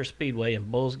Volunteer Speedway in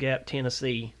Bulls Gap,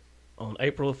 Tennessee on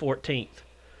April the 14th,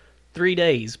 3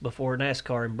 days before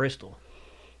NASCAR in Bristol.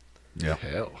 Yeah.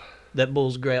 Hell. That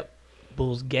Bulls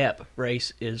Gap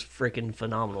race is freaking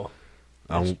phenomenal.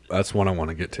 That's one I want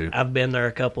to get to. I've been there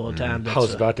a couple of times. I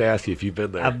was about to ask you if you've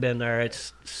been there. I've been there.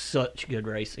 It's such good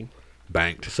racing.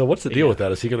 Banked. So what's the deal with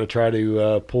that? Is he going to try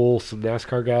to pull some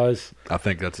NASCAR guys I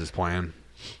think that's his plan.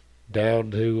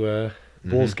 down to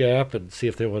Bulls Gap and see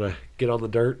if they want to get on the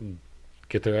dirt and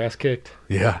get their ass kicked?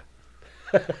 Yeah.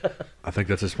 I think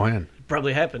that's his plan.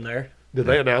 Probably happened there. Did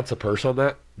they announce a purse on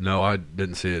that? No, I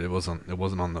didn't see it. It wasn't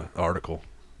on the article,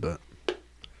 but it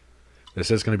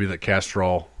says it's going to be the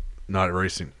Castrol Not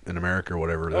Racing in America or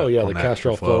whatever. The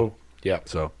Castrol Flow. Yeah.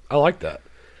 So I like that.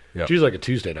 Yep. It's usually like a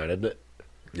Tuesday night, isn't it?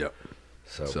 Yep.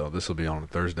 So So this will be on a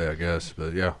Thursday, I guess.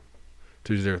 But yeah,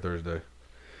 Tuesday or Thursday.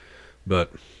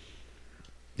 But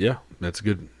yeah, that's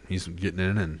good. He's getting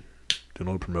in and doing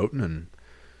a little promoting and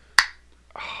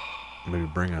maybe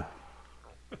bring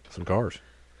some cars.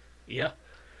 Yeah.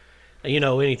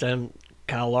 Anytime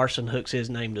Kyle Larson hooks his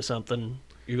name to something,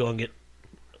 you're going to get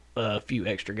a few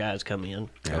extra guys come in.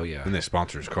 Yeah. Oh, yeah. And they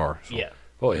sponsor his car. So. Yeah.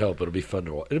 holy hell, but it'll be fun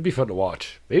to watch. It'll be fun to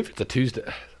watch. Maybe if it's a Tuesday.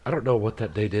 I don't know what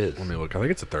that date is. Let me look. I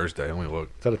think it's a Thursday. Let me look.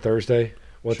 Is that a Thursday?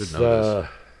 Should know this.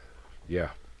 Yeah.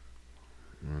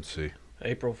 Let's see.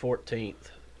 April 14th.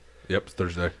 Yep, it's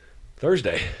Thursday.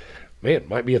 Thursday. Man,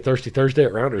 might be a thirsty Thursday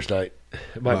at Rounders night.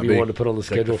 It might be one to put on the Take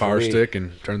schedule the fire for me. stick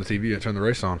and turn the TV and turn the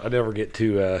race on. I never get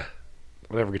to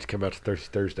come out to Thirsty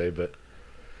Thursday, but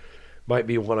might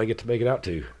be one I get to make it out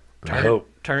to. I hope.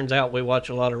 Turns out we watch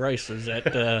a lot of races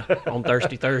at on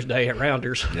Thirsty Thursday at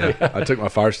Rounders. Yeah, I took my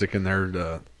fire stick in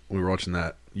there. We were watching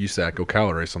that USAC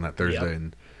Ocala race on that Thursday,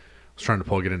 and I was trying to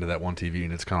plug it into that one TV,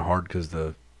 and it's kind of hard because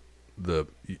the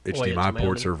HDMI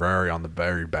ports are on the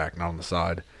very back, not on the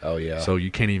side. Oh, yeah. So you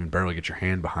can't even barely get your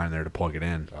hand behind there to plug it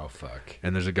in. Oh, fuck.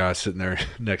 And there's a guy sitting there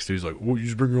next to you. He's like, well, you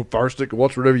just bring your own fire stick and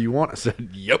watch whatever you want. I said,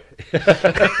 yep. You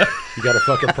got a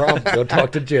fucking problem. Go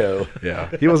talk to Joe. Yeah.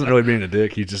 He wasn't really being a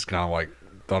dick. He just kind of like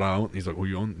thought I owned. He's like, well,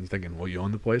 you own. He's thinking, well, you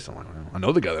own the place? I'm like, well, I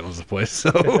know the guy that owns the place.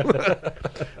 So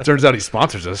turns out he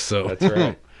sponsors us. So That's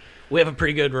right. We have a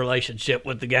pretty good relationship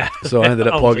with the guy. So I ended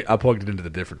up owns it. I plugged it into the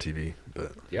different TV,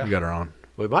 but Yeah. we got her on.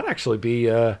 We might actually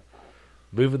be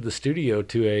moving the studio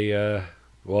to a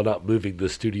not moving the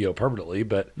studio permanently,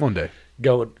 but One day.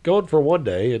 going for one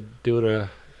day and doing a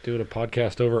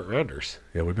podcast over at Rounders.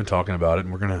 Yeah, we've been talking about it,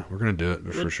 and we're gonna do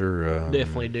it for sure.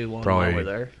 Definitely do one probably while we're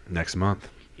there. next month.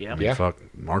 Yeah. I mean, Yeah. fuck,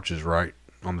 March is right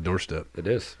on the doorstep. It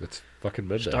is. It's fucking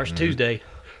midday. Starts Tuesday.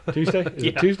 Tuesday? Is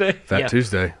it Yeah. Tuesday? Fat Yeah.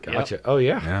 Tuesday. Gotcha. Oh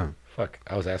yeah. Yeah, Fuck.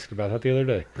 I was asking about that the other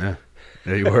day. yeah,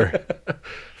 yeah. You were.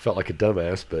 Felt like a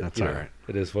dumbass, but That's you all know, right.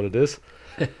 it is what it is.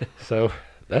 So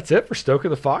that's it for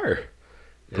stoking the fire.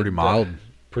 Pretty And, mild.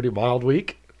 Pretty mild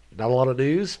week. Not a lot of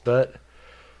news, but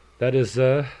that's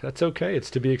okay. It's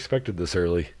to be expected this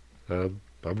early. I'm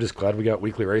just glad we got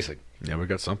weekly racing. Yeah, we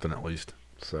got something at least.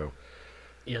 So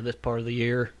Yeah, this part of the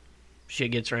year,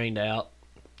 shit gets rained out.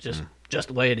 Just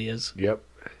the way it is. yep.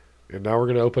 And now we're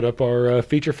gonna open up our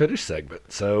feature finish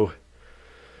segment. So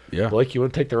Yeah, Blake, you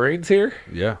want to take the reins here?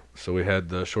 yeah. So we had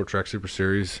the Short Track Super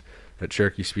Series at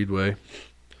Cherokee Speedway.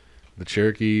 The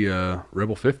Cherokee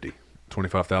Rebel 50,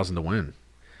 25,000 to win.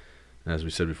 As we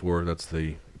said before, that's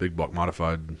the big block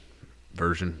modified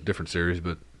version, different series,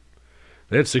 but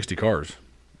they had 60 cars.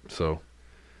 So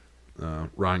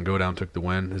Ryan Godown took the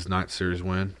win, his 9th series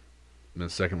win. And then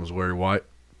second was Larry White.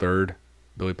 Third,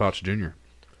 Billy Potts Jr.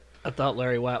 I thought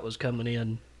Larry White was coming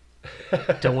in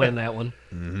to win that one.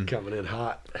 Mm-hmm. Coming in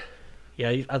hot. Yeah,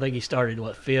 I think he started,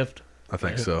 fifth? I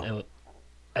think so.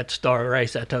 at the start of the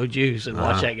race, I told you, so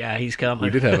watch that guy. He's coming. We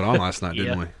did have it on last night,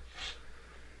 didn't Yeah. we?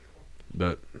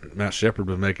 But Matt Shepard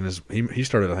was making his. He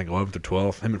started, I think, 11th or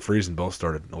 12th. Him and Friesen both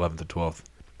started 11th or 12th.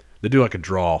 They do like a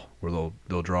draw where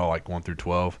they'll draw like 1 through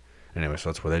 12. Anyway, so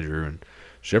that's where they drew. And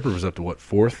Shepard was up to what,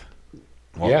 4th?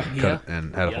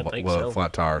 And had a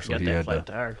flat tire, so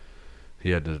he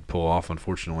had to pull off,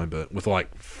 unfortunately, but with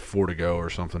like 4 to go or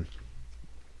something.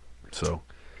 So,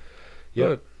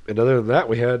 yeah. And other than that,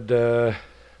 we had the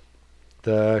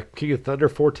King of Thunder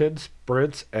 410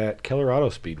 sprints at Keller Auto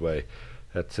Speedway.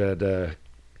 That's at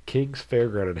Kings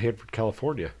Fairground in Hanford,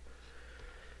 California.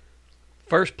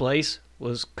 First place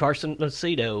was Carson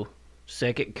Macedo.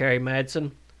 Second, Kerry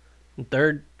Madsen. And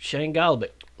third, Shane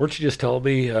Golobic. Weren't you just telling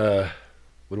me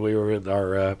when we were in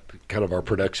our kind of our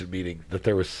production meeting that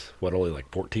there was, only like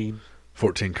 14?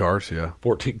 14 cars, yeah.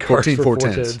 14 cars 14 for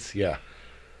 410s. 410s, yeah.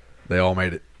 They all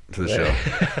made it to the show.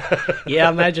 Yeah,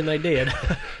 I imagine they did.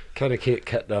 Kind of can't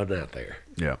cut down that there.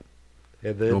 Yeah.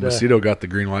 And then Well, Macedo got the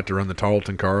green light to run the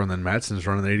Tarleton car, and then Madsen's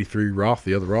running the 83 Roth,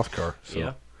 the other Roth car. So.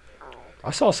 Yeah. I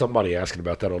saw somebody asking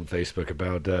about that on Facebook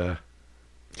about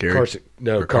Carson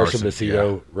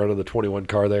Macedo running the 21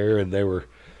 car there, and they were,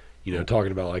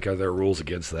 talking about like are there rules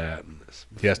against that? And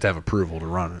he has to have approval to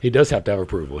run it. he does have to have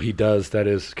approval. He does. That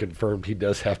is confirmed. He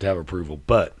does have to have approval.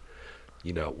 But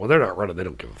when they're not running, they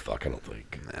don't give a fuck. I don't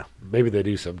think. Yeah. Maybe they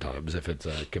do sometimes if it's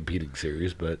a competing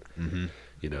series, but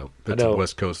It's in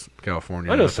West Coast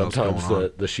California. I know That's what's sometimes going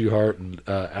on. the Schuhart and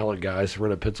Allen guys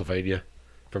run in Pennsylvania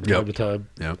from time to time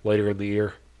later in the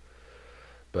year.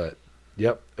 But,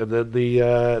 yep. And then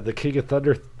the King of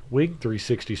Thunder Wing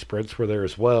 360 sprints were there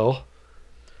as well.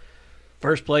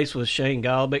 First place was Shane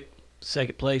Golobic.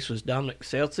 Second place was Dominic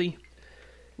Seltzy.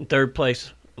 And third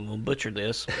place, I'm going to butcher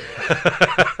this,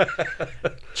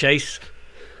 Chase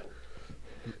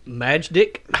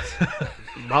Majdick.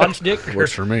 Majdick.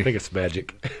 Works for I me. think it's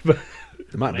Magic.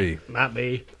 It might be. Might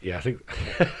be. Yeah, I think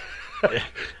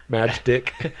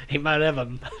Magic. He might have a.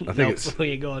 I think it's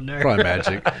we ain't going there. Probably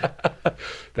Magic.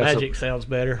 Magic sounds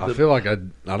better. I feel like I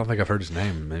don't think I've heard his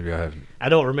name. Maybe I haven't. I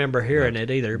don't remember hearing it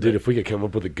either. Dude, But if we could come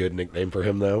up with a good nickname for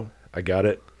him, though, I got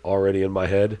it already in my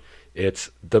head. It's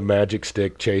the Magic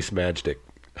Stick Chase Magic.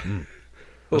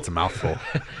 That's a mouthful.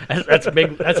 that's a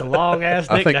big. That's a long ass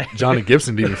I nickname. think Johnny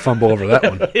Gibson didn't even fumble over that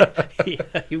one.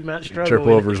 Yeah, you might struggle. Triple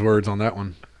with over it. his words on that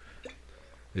one.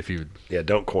 If you Yeah,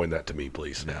 don't coin that to me,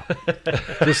 please. no,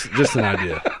 just an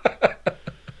idea.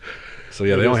 So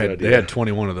yeah, It they is only an had idea.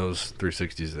 21 of those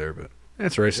 360s there, but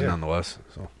it's racing nonetheless.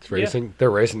 So It's racing.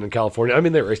 They're racing in California. I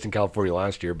mean, they raced in California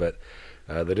last year, but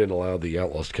they didn't allow the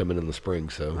Outlaws to come in the spring,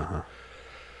 so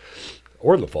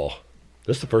or in the fall.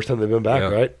 This is the first time they've been back, Yeah.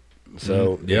 right?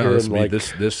 So yeah, here this, in, like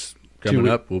this coming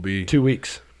week- up will be 2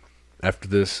 weeks. after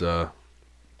this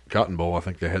Cotton Bowl. I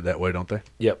think they head that way, don't they?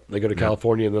 Yep, they go to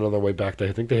California, and then on their way back,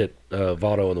 I think they hit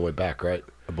Votto on the way back, right?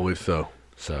 I believe so.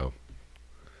 So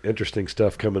interesting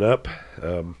stuff coming up.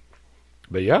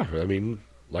 But yeah, I mean,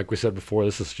 like we said before,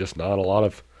 this is just not a lot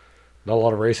of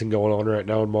racing going on right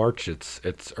now in March. It's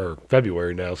or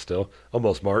February now, still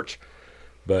almost March,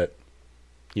 but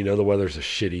the weather's a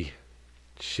shitty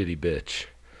bitch.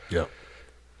 Yep.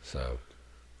 So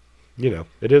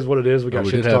it is what it is. We got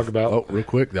shit to talk about. Oh, real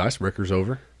quick, the icebreaker's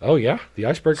over. Oh yeah, the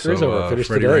icebreaker is over. Finished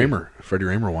Freddie today. Freddie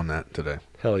Raymer won that today.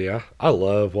 Hell yeah, I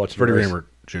love watching Freddie race. Raymer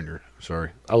Jr.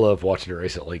 Sorry. I love watching a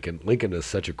race at Lincoln. Lincoln is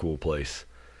such a cool place.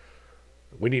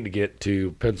 We need to get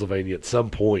to Pennsylvania at some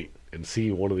point and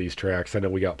see one of these tracks. I know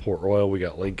we got Port Royal, we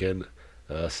got Lincoln,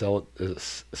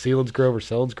 Selinsgrove or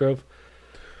Selinsgrove?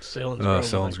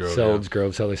 Selinsgrove.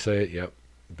 Selinsgrove's how they say it. Yep.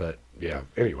 But yeah.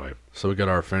 Anyway, So we got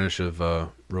our finish of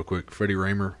real quick. Freddie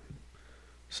Raymer,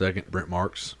 second. Brent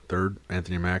Marks, third.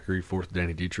 Anthony Macri, fourth.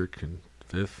 Danny Dietrich, and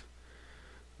fifth.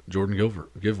 Jordan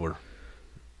Givler.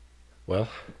 well,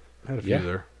 Had a few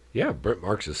there. yeah. Brent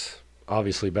Marks is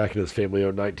obviously back in his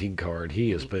family-owned 19 car, and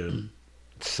he has been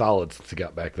solid since he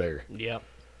got back there. Yep.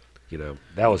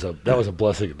 That was a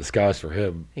blessing in disguise for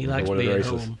him. He likes winning being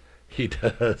races. home. He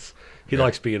does. He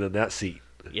likes being in that seat.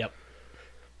 Yep.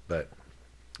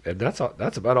 And that's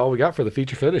about all we got for the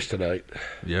feature finish tonight.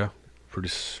 Yeah. Pretty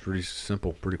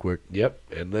simple, pretty quick. Yep.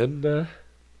 And then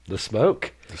the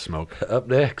smoke The smoke. up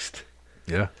next.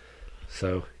 Yeah.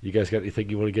 So you guys got anything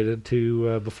you want to get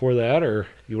into before that, or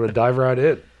you want to dive right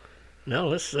in? No,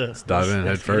 let's dive in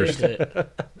head get first. into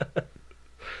it.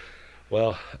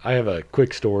 Well, I have a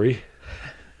quick story.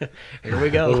 Here we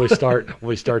go. When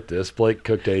we start this, Blake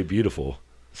cooked a beautiful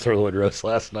sirloin roast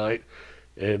last night,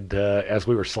 and as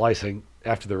we were slicing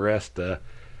after the rest, a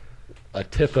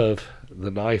tip of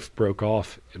the knife broke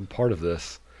off in part of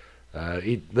this.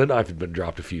 The knife had been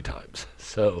dropped a few times,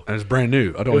 so And it's brand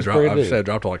new. I've brand new. said I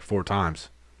dropped it like 4 times.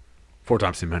 4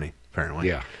 times too many, apparently.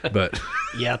 yeah. But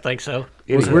Yeah, I think so.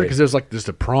 it was Anyway, weird because there's like just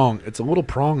a prong. It's a little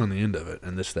prong on the end of it,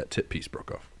 and that tip piece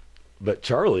broke off. But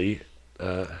Charlie,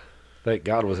 thank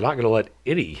God, was not going to let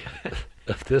any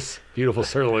of this beautiful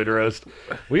sirloin roast.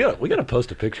 We got to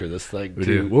post a picture of this thing. We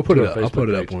to, do. We'll put to it our up. I'll Facebook put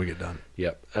it up page. when we get done.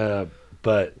 Yep.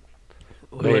 But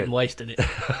We Man. wouldn't wasted it.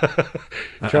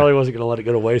 Charlie wasn't going to let it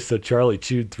go to waste, so Charlie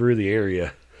chewed through the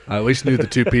area. I at least knew the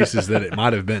 2 pieces that it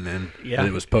might have been in. Yeah. And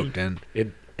it was poked in.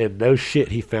 And no shit,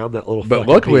 he found that little. But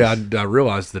fucking luckily, piece. I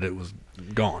realized that it was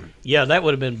gone. Yeah, that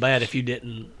would have been bad if you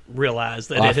didn't realize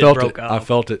that I it had felt broke it. off. I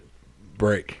felt it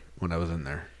break when I was in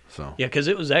there. So Yeah, because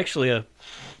it was actually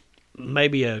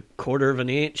maybe a quarter of an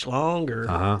inch long, or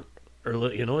it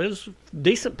was a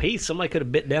decent piece. Somebody could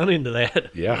have bit down into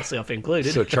that. Yeah. Myself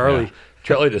included. So Charlie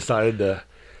decided to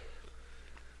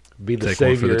be the Take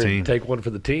one for savior the team. and take one for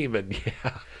the team, and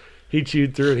he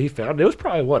chewed through it. He found it was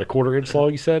probably a quarter inch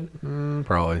long. You said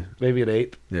probably, maybe an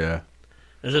eighth. yeah,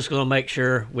 I was just going to make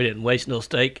sure we didn't waste no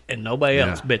steak, and nobody Yeah.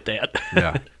 else bit that.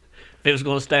 yeah, If it was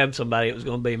going to stab somebody, it was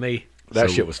going to be me. That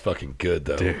So- shit was fucking good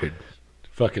though. dude.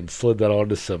 Fucking slid that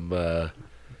onto some a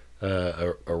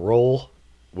roll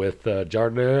with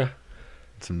jardinera,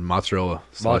 Some mozzarella,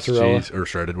 sliced Mozzarella. cheese, or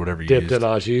shredded, whatever you dipped used. in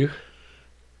au jus.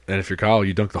 And if you're Kyle,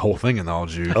 you dunk the whole thing in the au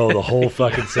jus. Oh, the whole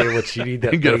fucking sandwich. You need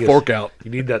that. and get a thing fork out.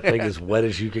 You need that thing as wet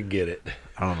as you can get it.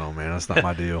 I don't know, man. That's not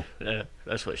my deal.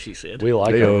 That's what she said. We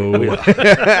like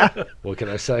Heyo. it. What can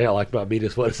I say? I like my meat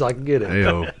as wet as I can get it.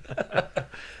 Heyo.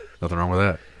 Nothing wrong with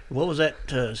that. What was that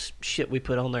shit we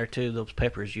put on there too? Those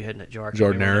peppers you had in that jar.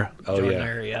 Jardinera. Oh, yeah.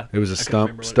 Jardinera, yeah. It was a I couldn't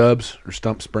remember Stubbs or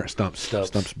Stumps Stubbs.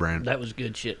 Stumps brand. That was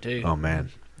good shit too. Oh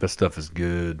man, that stuff is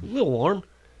good. A little warm,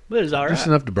 but it's all Just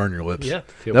right. enough to burn your lips. Yeah.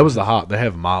 That was the hot. They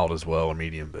have mild as well or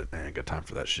medium, but I ain't got time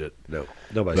for that shit. No,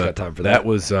 nobody's But got time for that. That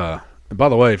was. And by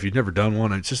the way, if you've never done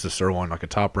one, it's just a sirloin, like a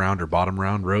top round or bottom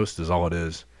round roast is all it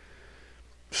is.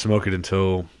 Smoke it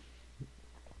until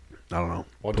I don't know,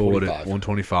 pull it at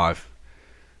 125,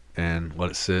 and let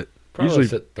it sit. Probably Usually,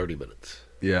 sit 30 minutes.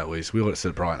 yeah, at least we let it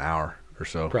sit probably an hour or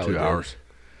so, Probably 2 did. hours.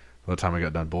 By the time we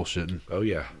got done bullshitting, Oh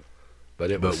yeah,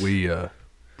 but but we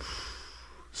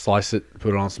slice it,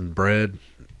 put it on some bread,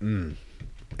 and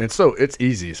so it's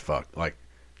easy as fuck. Like,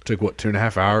 took what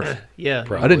 2.5 hours. Yeah.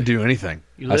 Probably. I didn't do anything.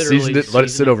 You I seasoned literally it, let it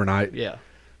seasoned sit it. overnight, Yeah.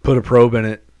 put a probe in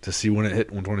it to see when it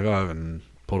hit 125, and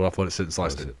pulled it off, let it sit, and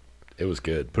sliced That was it. It was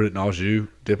good. Put it in au jus,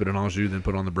 dip it in au jus, then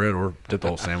put it on the bread, or dip the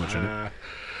whole sandwich in it.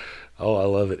 Oh, I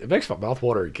love it. It makes my mouth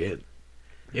water again.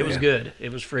 It was good.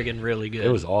 It was friggin' really good. It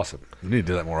was awesome. You need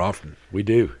to do that more often. We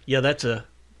do. Yeah, that's a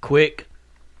quick,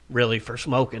 really for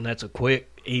smoking. That's a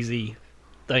quick, easy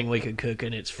thing we could cook,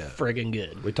 and it's friggin'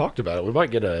 good. We talked about it. We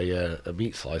might get a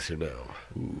meat slicer now.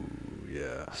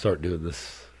 Yeah. Start doing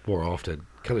this more often.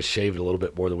 Kind of shave it a little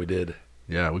bit more than we did.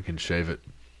 Yeah, we can shave it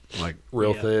like,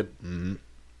 Real Yeah. thin. mhm.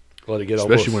 Let it get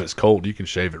especially when almost. it's cold, you can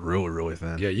shave it really, really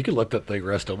thin. Yeah, you can let that thing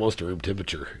rest almost to room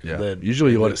temperature. Yeah. And then,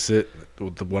 Usually you and let then- it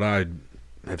sit. What I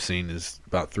have seen is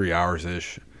about 3 hours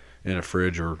ish in a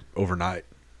fridge or overnight.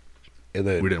 And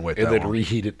then we didn't wait and that then long.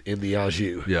 reheat it in the au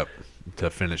jus. Yep. To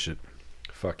finish it.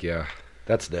 Fuck yeah,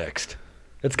 that's next.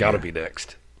 It's got to Yeah. be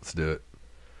next. Let's do it.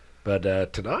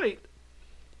 But tonight,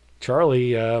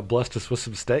 Charlie blessed us with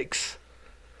some steaks.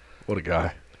 What a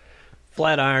guy.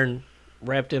 Flat iron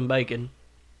wrapped in bacon.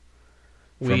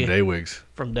 From Daywigs.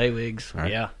 From Daywigs. All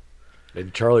right. Yeah.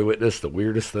 And Charlie witnessed the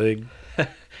weirdest thing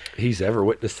he's ever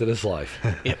witnessed in his life.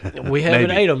 Yeah, we haven't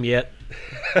Maybe. ate them yet,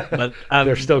 but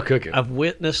They're still cooking. I've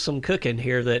witnessed some cooking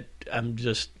here that I'm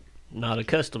just not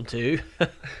accustomed to.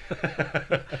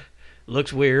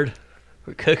 Looks weird.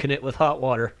 We're cooking it with hot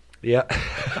water. Yeah.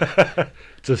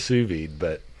 It's a sous vide,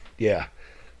 but yeah,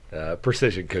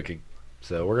 precision cooking.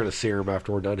 So we're going to sear them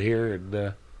after we're done here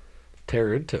and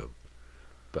tear into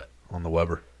them. On the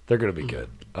Weber. They're going to be good.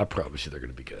 I promise you they're going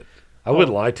to be good. I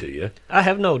wouldn't lie to you. I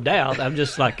have no doubt. I'm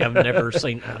just like I've never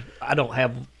seen.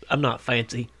 I'm not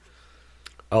fancy.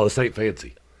 Oh, this ain't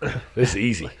fancy. This is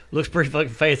easy. Looks pretty fucking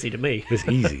fancy to me. It's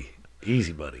easy.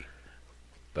 Easy money.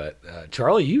 But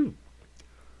Charlie, you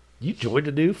joined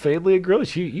a new family of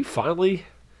grills. You finally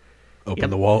Open Yep.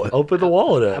 the wallet. opened the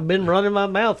wallet up. I've been running my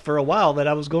mouth for a while that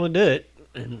I was going to do it,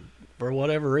 and for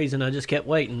whatever reason, I just kept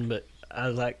waiting. But I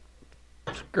was like,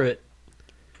 screw it,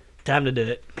 time to do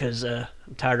it because I'm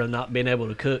tired of not being able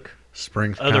to cook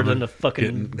Spring's other coming. than the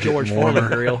fucking Getting George Foreman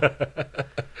warmer. grill.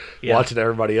 Yeah. Watching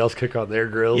everybody else cook on their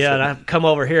grills. Yeah, and I come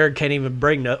over here and can't even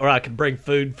bring or I could bring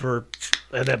food for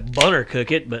that Bunner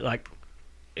cook it, but like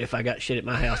if I got shit at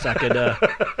my house, I could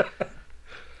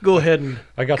go ahead and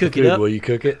I got cook the it food. up. Will you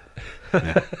cook it?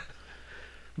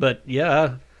 But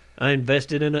yeah, I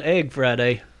invested in an egg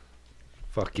Friday.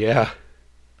 Fuck yeah.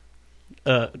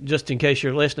 Just in case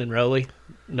you're listening, Rolly,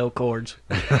 no cords.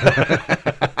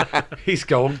 He's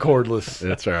going cordless.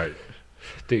 That's right.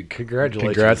 Dude,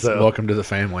 congratulations. Congrats. though. Welcome to the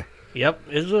family. Yep,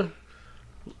 it's a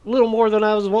little more than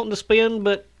I was wanting to spend,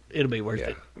 but it'll be worth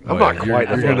it. I'm not You're quite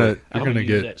gonna use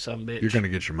get that sumbitch. you're gonna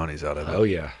get your money's out of it. Oh,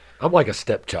 yeah. I'm like a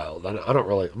stepchild. I'm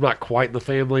not quite in the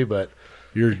family, but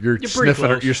You're pretty sniffing.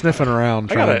 close. You're sniffing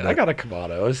around. I trying got to, a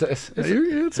Kamado.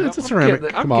 it's a I'm ceramic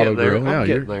getting- I'm Kamado getting there. grill. Yeah, I'm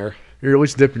getting there. you're at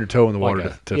least dipping your toe in the Like water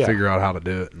a- to yeah. figure out how to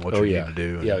do it and what Oh, you yeah. need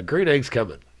to do. Yeah, green eggs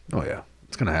coming. Oh yeah,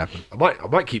 it's gonna happen. I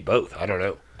might keep both. I don't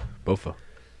know. Both of them.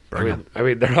 I Bring 'em.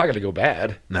 mean, they're not going to go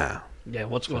bad. Nah. Yeah,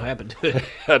 what's going to happen to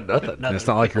it? Nothing. And it's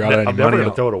not like you're out of any I'm never money.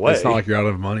 gonna throw it away. It's not like you're out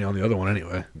of money on the other one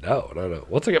anyway. No.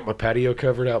 Once I get my patio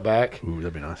covered out back, Ooh,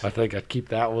 that'd be nice. I think I'd keep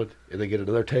that one and then get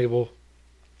another table,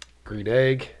 green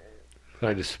egg. Then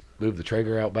I just move the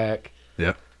Traeger out back.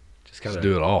 Yep. Just kind Just of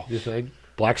do it all. do thing.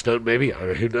 Blackstone, maybe. I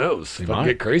mean, who knows? You If I can might.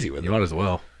 get crazy with You it. might as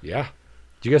well. Yeah.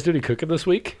 Did you guys do any cooking this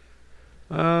week?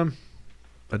 I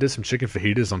did some chicken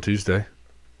fajitas on Tuesday.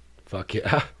 Fuck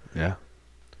yeah. Yeah.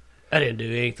 I didn't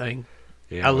do anything.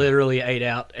 Yeah. I literally ate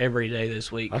out every day this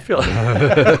week. I feel.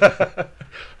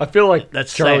 I feel like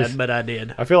That's Charlie's. sad, but I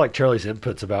did. I feel like Charlie's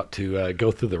input's about to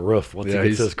go through the roof once Yeah, he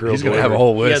gets this grill. he's gonna have a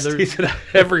whole Yeah, list. there- He's gonna,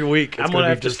 every week. It's I'm going to be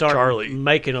have to just start Charlie.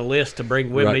 making a list to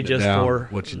bring with me Writing it just down, for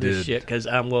what you this did. shit, because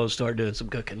I'm going to start doing some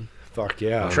cooking. Fuck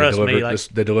yeah. Trust they me, delivered like-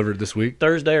 they delivered this week.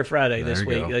 Thursday or Friday There this you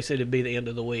week. go. They said it'd be the end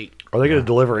of the week. Are they going to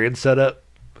deliver and set up?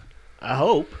 I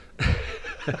hope.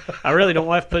 I really don't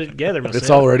have to put it together myself.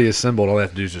 It's already assembled. All they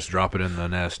have to do is just drop it in the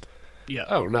nest. Yeah.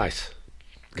 Oh, nice.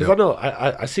 Because Yep. I know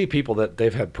I see people that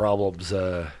they've had problems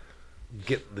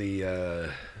getting the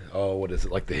what is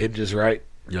it, like the hinges right,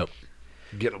 Yep.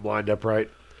 getting them lined up right.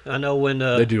 I know when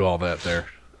They do all that there.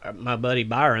 my buddy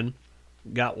Byron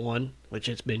got one, which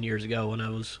it's been years ago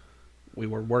when we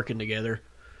were working together.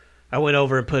 I went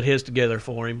over and put his together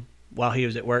for him while he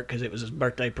was at work because it was his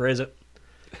birthday present.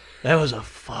 That was a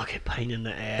fucking pain in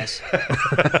the ass.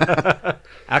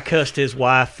 I cussed his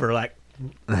wife for like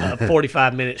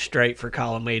 45 minutes straight for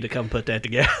calling me to come put that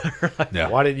together. Yeah.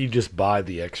 Why didn't you just buy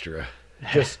the extra?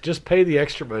 Just pay the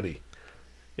extra money.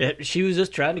 She was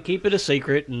just trying to keep it a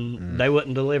secret, and they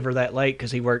wouldn't deliver that late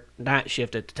because he worked night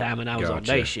shift at the time, and I was on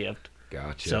Gotcha. day shift.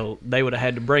 Gotcha. So they would have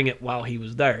had to bring it while he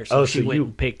was there. So Oh, she so went you-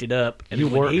 and picked it up, and you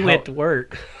when weren't he went to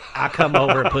work, I come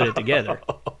over and put it together.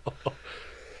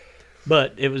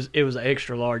 But it was an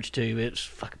extra large too. It's a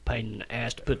fucking pain in the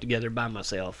ass to put together by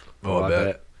myself. Oh, I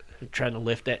bet. Trying to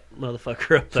lift that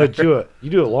motherfucker up So there. you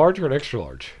do a large or an extra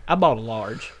large? I bought a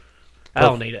large. I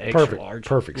don't need an extra perfect- large.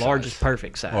 perfect Large size. is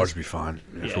perfect size. Large would be fine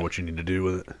Yeah. for what you need to do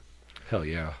with it. Hell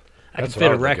yeah. I can That's what fit I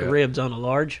a would rack look of at. ribs on a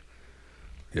large.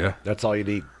 Yeah. That's all you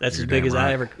need. That's You're as big damn as I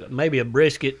right. ever. Maybe a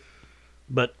brisket,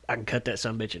 but I can cut that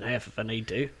sumbitch in half if I need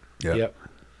to. Yeah. Yep.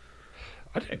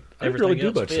 I didn't Everything really do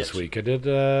else much fits. this week. I did.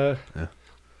 I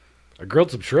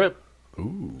grilled some shrimp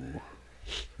Ooh.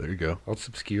 There you go. on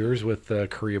some skewers with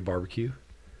Korean barbecue.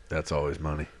 That's always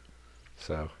money.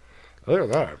 So, other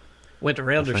than that, Went to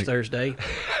Rounders think- Thursday.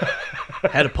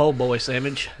 Had a po' boy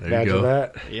sandwich. There you imagine go.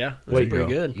 that. Yeah, it was Wait, pretty you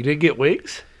go. good. You didn't get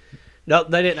wings? No,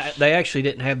 they didn't. They actually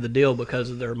didn't have the deal because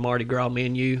of their Mardi Gras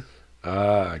menu.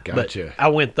 Gotcha. But I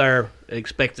went there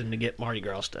expecting to get Mardi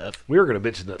Gras stuff. We were going to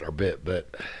mention that in our bit,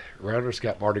 but Rounders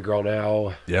got Mardi Gras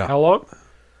now. Yeah. How long?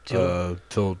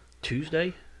 Till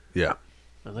Tuesday, yeah,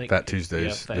 I think. Fat Tuesdays.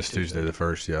 Yeah, Fat this Tuesday the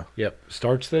 1st. Yeah, Yep.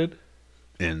 Starts then?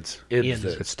 ends. Ends.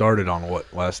 then. It started on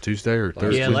what, last Tuesday or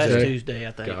Thursday? Yeah, last Tuesday,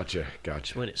 I think. Gotcha.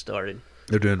 That's when it started.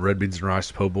 They're doing red beans and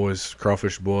rice, po' boys,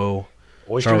 crawfish boil,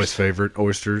 Oysters? Charlie's favorite,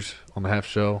 oysters on the half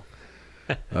shell.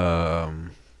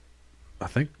 I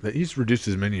think that he's reduced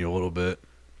his menu a little bit.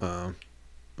 Yeah,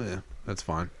 that's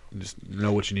fine. Just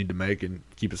know what you need to make and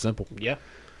keep it simple. Yeah.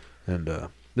 And this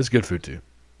is good food too.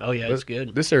 Oh yeah, it's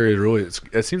good. This area is really,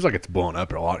 it seems like it's blown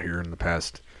up a lot here in the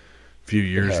past few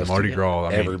years. has The to. Mardi Gras.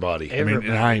 Everybody. I mean,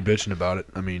 and I ain't bitching about it.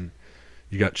 I mean,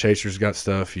 you got Chaser's got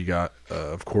stuff. You got,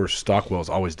 of course, Stockwell's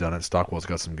always done it. Stockwell's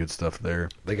got some good stuff there.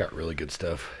 They got really good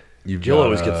stuff. You've Jill got,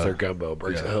 always gets their gumbo,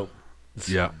 brings yeah. it home.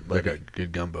 Yeah, they Buddy. got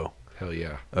good gumbo. Hell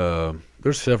yeah.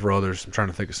 There's several others. I'm trying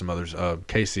to think of some others.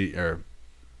 Casey or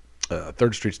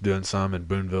Third Street's doing some in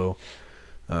Boonville.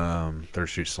 Third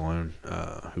Street Saloon.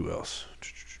 Who else?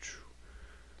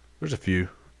 There's a few.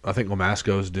 I think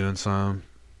Lamasco's doing some.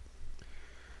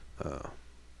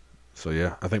 So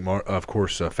yeah, I think of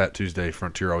course Fat Tuesday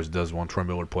Frontier always does one. Troy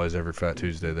Miller plays every Fat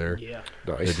Tuesday there. Yeah.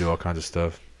 They Nice. do all kinds of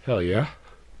stuff. Hell yeah.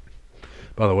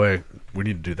 By the way, we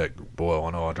need to do that boil.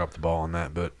 I know I dropped the ball on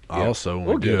that, but I Yeah. also when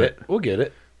We'll we do get it. We'll get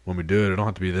it. when we do it, it don't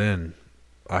have to be then.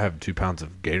 I have 2 pounds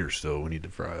of gator still we need to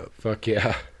fry up. Fuck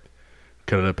yeah.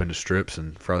 Cut it up into strips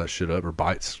and fry that shit up, or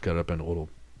bites. Cut it up into little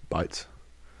bites.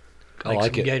 Like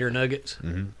like some it. gator nuggets.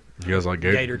 Mm-hmm. You guys like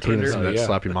gator? Gator Put it in tender? some of that Yeah.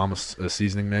 Slappy Mama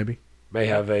seasoning, maybe? May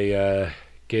have a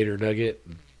gator nugget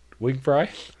wing fry.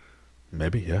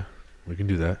 Maybe, yeah. We can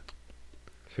do that.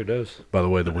 Who knows? By the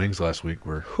way, the wings last week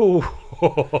were...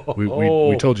 Oh.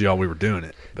 We told y'all we were doing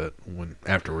it, but when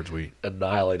afterwards we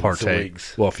Annihilated some partake.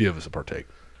 wings. Well, a few of us will partake.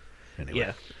 Anyway.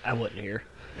 Yeah, I wasn't here.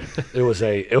 It was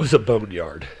a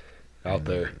boneyard out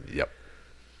there. Yep.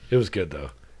 It was good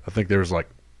though. I think there was like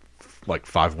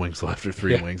 5 wings left or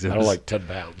 3 Yeah, wings. I It don't was, like 10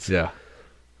 pounds. Yeah.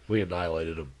 We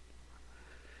annihilated them.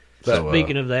 So,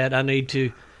 Speaking of that, I need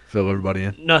to, fill everybody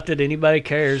in. not that anybody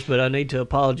cares, but I need to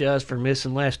apologize for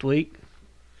missing last week.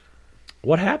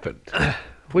 What happened?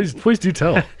 Please do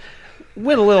tell.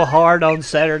 Went a little hard on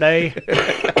Saturday.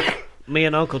 Me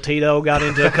and Uncle Tito got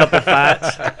into a couple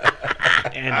fights,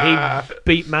 and he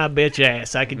beat my bitch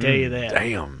ass. I can tell you that.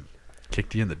 Damn.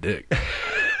 Kicked you in the dick.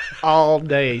 All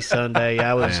day Sunday,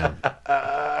 I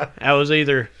was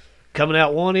either coming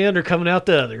out one end or coming out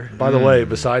the other. By the way,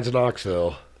 besides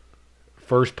Knoxville,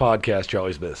 first podcast you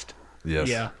always missed. Yes.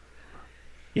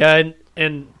 Yeah,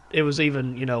 and it was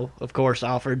even, of course,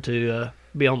 offered to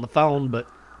be on the phone, but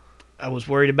I was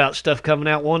worried about stuff coming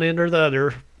out one end or the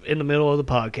other in the middle of the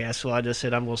podcast, so I just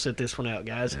said, I'm going to sit this one out,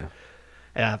 guys. Yeah.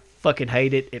 And I fucking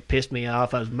hate it. It pissed me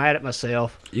off. I was mad at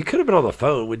myself. You could have been on the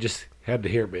phone. We just had to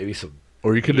hear maybe some.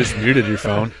 Or you could just muted your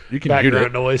phone. You can mute Background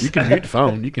it. noise. You can mute the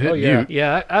phone. You can hit Oh, yeah. mute.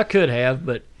 Yeah, I could have,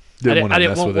 but Didn't want I to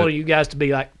didn't mess want with one it. of you guys to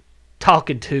be like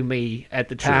talking to me at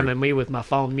the time Sure. and me with my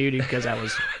phone muted because I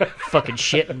was fucking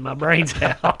shitting my brains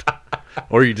out.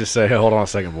 Or you just say, hey, hold on a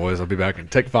second, boys. I'll be back in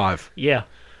take 5. Yeah,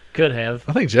 could have.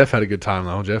 I think Jeff had a good time,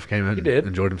 though. Jeff came in He did. and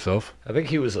enjoyed himself. I think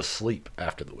he was asleep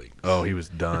after the week. Oh, he was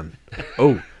done.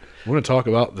 Oh, want to talk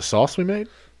about the sauce we made?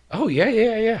 Oh,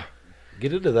 yeah.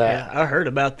 Get into that. Yeah, I heard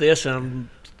about this and I'm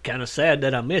kind of sad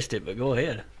that I missed it, but go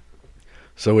ahead.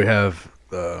 So we have,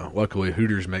 luckily,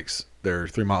 Hooters makes their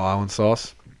 3 Mile Island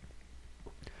sauce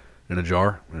in a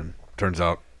jar. And turns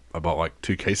out I bought like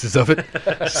 2 cases of it.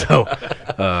 So,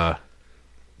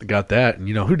 got that. And,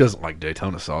 who doesn't like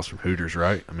Daytona sauce from Hooters,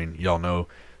 right? I mean, y'all know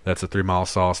that's a 3 Mile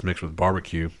sauce mixed with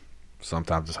barbecue.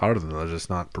 Sometimes it's hotter than others. It's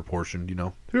not proportioned,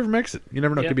 Whoever makes it. You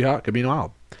never know. It Yep. could be hot. It could be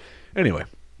mild. Anyway.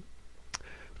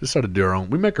 Decided to do our own.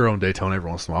 We make our own Daytona every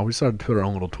once in a while. We decided to put our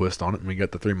own little twist on it, and we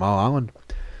got the 3 Mile Island.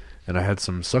 And I had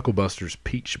some Sucklebuster's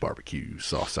peach barbecue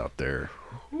sauce out there.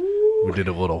 Ooh. We did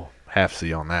a little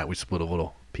half-C on that. We split a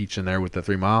little peach in there with the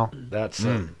 3 Mile. That's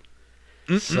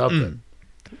something.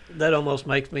 That almost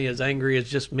makes me as angry as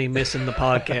just me missing the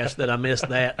podcast that I missed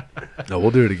that. No,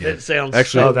 we'll do it again. It sounds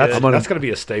Actually, so Oh, that's good. going to be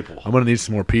a staple. I'm gonna need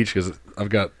some more peach because I've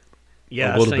got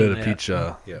Yeah, a little I bit seen of that. peach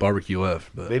Yeah. barbecue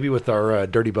left. But Maybe with our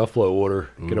Dirty Buffalo order,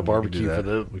 Ooh, get a we barbecue can do for that.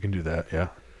 them. We can do that. Yeah,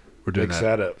 we're doing Mix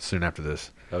that that up. soon after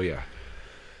this. Oh, yeah.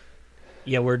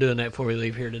 Yeah, we're doing that before we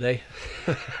leave here today.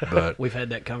 But We've had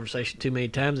that conversation too many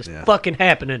times. It's Yeah. fucking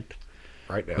happening.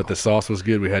 Right now. But the sauce was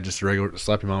good. We had just a regular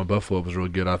Slappy Mama Buffalo was really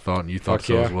good, I thought, and you thought Fuck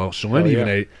so yeah. as well. Shalyn Oh, even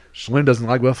yeah. ate. Shalyn doesn't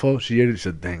like buffalo. She ate it. She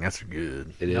said, "Dang, that's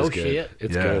good." It is No good. shit.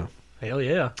 It's Yeah. good. Hell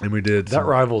yeah. And we did That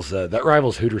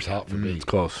rivals Hooters Hot for me. It's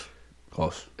close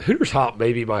Hooters Hot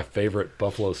may be my favorite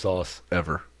buffalo sauce.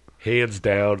 ever. Hands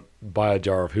down, buy a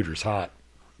jar of Hooters Hot.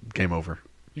 Game over.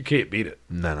 You can't beat it.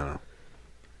 No.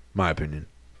 My opinion,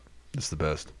 it's the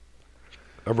best.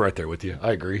 I'm right there with you.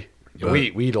 I agree. But-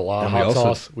 we eat a lot of and we hot also-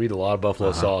 sauce. We eat a lot of buffalo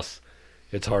Uh-huh. sauce.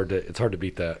 It's hard to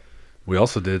beat that. We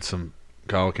also did some.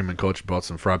 Kyle came and Coach bought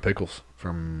some fried pickles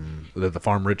from the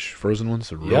Farm Rich frozen ones.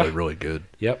 They're really, Yeah. really good.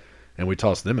 Yep. And we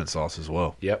tossed them in sauce as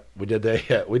well. Yep. We did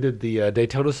the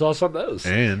Daytona sauce on those.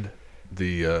 And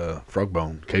the frog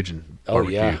bone Cajun Oh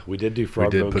barbecue. yeah, we did do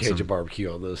frog did bone put Cajun some-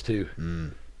 barbecue on those too.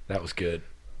 That was good.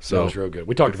 So That was real good.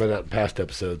 We talked about that in past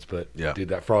episodes, but Yeah. dude,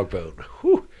 that frog bone.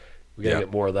 Whew, we gotta Yeah.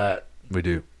 get more of that. we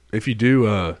do. If you do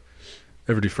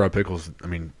ever do fried pickles, I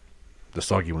mean, the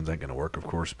soggy ones ain't gonna work, of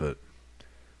course, but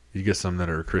you get some that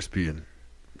are crispy and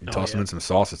you toss them in some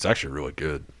sauce. It's actually really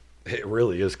good. It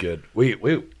really is good. We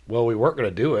weren't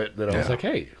gonna do it. Then I was Yeah. like,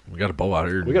 hey, We got a bowl out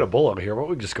here. we got a bowl over here. Why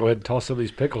don't we just go ahead and toss some of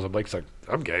these pickles? And Blake's like,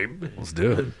 I'm game. Let's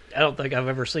do it. I don't think I've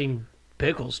ever seen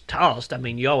pickles tossed. I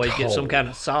mean, you always get some Oh. kind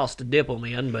of sauce to dip them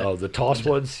in, but Oh, the tossed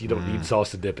ones, you don't need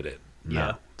sauce to dip it in. No,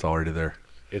 Yeah. it's already there.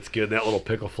 It's good. That little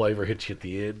pickle flavor hits you at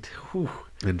the end. Whew.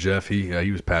 And Jeff, he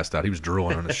was passed out. He was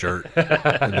drooling on his shirt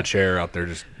in the chair out there,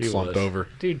 just He slumped was. over.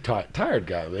 Dude, tired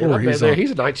guy, man. Or I've been he's there. on-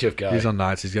 He's a night shift guy. He's on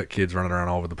nights. He's got kids running around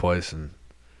all over the place, and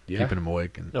keeping him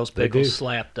awake. And Those They pickles do.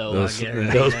 slap, though. Those- I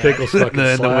guarantee Those that. pickles fucking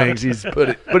the slap. wings, he's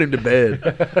put him to bed,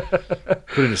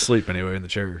 put him to sleep anyway in the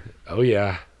chair. Oh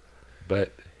yeah,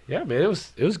 but yeah, man, it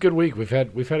was a good week. We've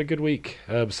had a good week.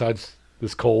 Besides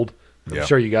this cold, I'm Yeah.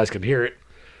 sure you guys can hear it.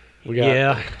 We got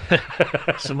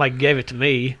Yeah. Somebody gave it to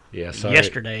me yeah. Sorry,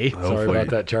 yesterday. sorry Hopefully- about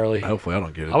that, Charlie. Hopefully, I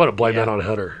don't get it. I want to blame Yeah. that on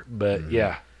Hunter, but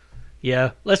yeah,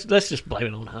 Yeah, let's just blame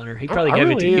it on Hunter. He probably I gave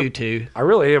really it to am. you too. I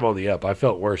really am on the up. I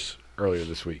felt worse earlier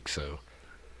this week, so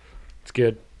it's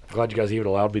good. I'm glad you guys even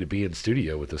allowed me to be in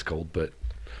studio with this cold, but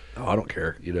Oh, I don't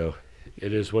care. you know,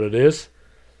 it is what it is.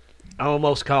 I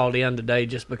almost called in today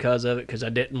just because of it, because I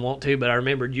didn't want to, but I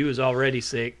remembered you was already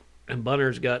sick, and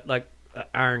Bunner's got like an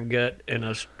iron gut and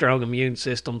a strong immune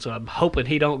system, so I'm hoping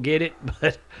he don't get it.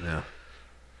 But Yeah,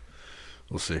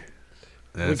 we'll see.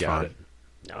 Yeah, We it's got fine. it.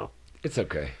 no, It's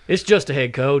okay. it's just a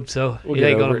head cold, so We'll it get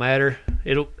ain't over gonna it. matter.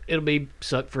 It'll be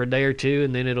sucked for a day or two,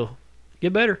 and then it'll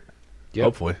get better. Yep.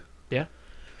 Hopefully.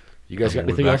 You guys got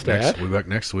We'll anything else to next, add? We'll be back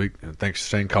next week. And thanks,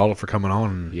 Shane Calla, for coming on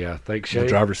and Yeah, thanks, in the Shane.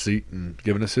 driver's seat and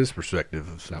giving us his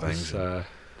perspective of some That things. was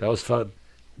that was fun.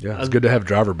 Yeah, it's good to have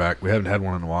Driver back. We haven't had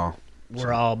one in a while.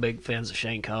 We're all big fans of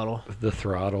Shane Cottle. The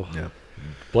throttle. Yeah,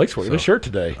 Blake's wearing a So- shirt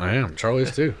today. I am.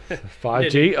 Charlie's too.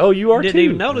 5G. Oh, you are Didn't too.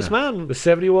 even notice mine. The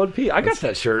 71P. I got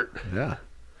that shirt. Yeah.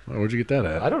 Well, where'd you get that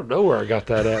at? I don't know where I got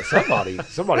that at.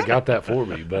 Somebody got that for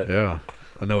me, but Yeah,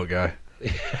 I know a guy.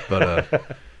 But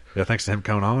yeah, thanks to him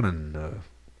coming on, and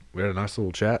we had a nice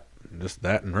little chat. Just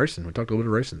that and racing. We talked a little bit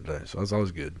of racing today, so that's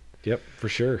always good. yep, for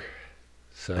sure.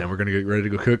 So And we're gonna get ready to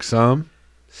go cook some.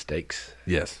 steaks.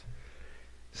 Yes.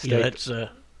 Steak. Yeah, that's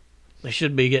they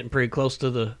should be getting pretty close to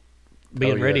the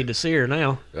being yeah. ready to sear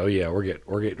now. Oh yeah, we're getting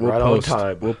We'll right post. on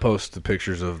time. We'll post the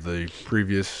pictures of the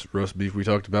previous roast beef we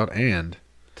talked about and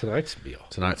Tonight's meal.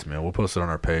 tonight's meal. We'll post it on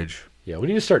our page. Yeah, we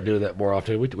need to start doing that more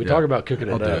often. We Yeah, talk about cooking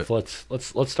I'll do enough. it.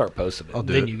 Let's start posting it. I'll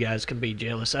do Then it. you guys can be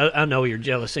jealous. I know you're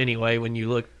jealous anyway when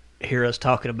you hear us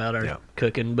talking about our Yeah.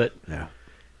 cooking, but Yeah.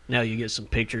 now you get some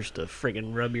pictures to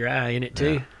friggin' rub your eye in it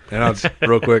too. And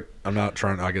real quick, I'm not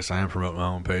trying. I guess I am promoting my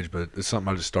own page, but it's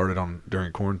something I just started on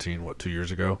during quarantine. 2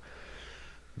 years ago?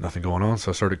 Nothing going on,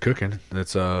 so I started cooking.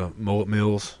 It's Mullet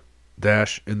Meals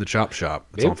Dash in the Chop Shop.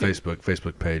 It's on Maybe-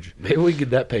 Facebook page. Maybe we can get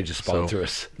that page to sponsor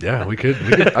us. Yeah, we could.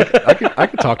 I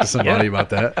could talk to somebody about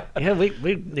that. Yeah, we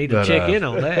need to But, check in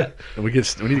on that. And we need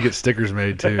to get stickers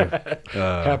made too.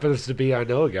 Happens to be I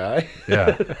know a guy.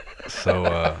 Yeah.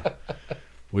 So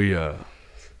we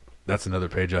that's another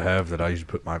page I have that I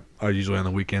usually on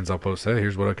the weekends I'll post, hey,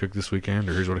 here's what I cooked this weekend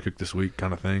or here's what I cooked this week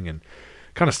kind of thing. And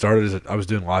kind of started as I was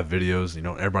doing live videos,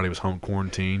 everybody was home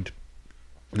quarantined,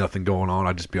 nothing going on.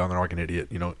 I'd just be on there like an idiot.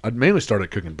 I mainly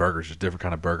started cooking burgers, just different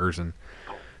kind of burgers and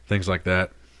things like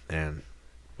that. And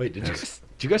Wait, did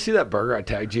you guys see that burger I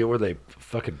tagged you in where they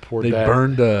fucking poured they that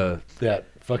burned that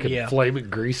fucking Yeah. flaming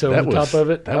grease over that the was top of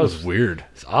it? That was weird.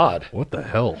 It's odd. What the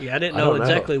hell? Yeah, I didn't I know don't know.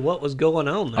 exactly what was going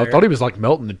on there. I thought he was like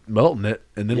melting it,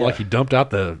 and then Yeah. like he dumped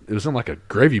out it was in like a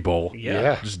gravy bowl.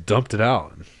 Yeah. Just dumped it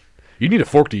out. You need a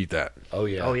fork to eat that. Oh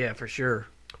yeah. Oh yeah, for sure.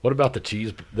 What about the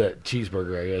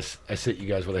cheeseburger? I guess I sent you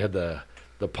guys where they had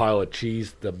the pile of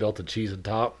cheese, the melted cheese on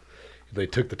top. They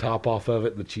took the top off of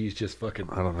it, and the cheese just fucking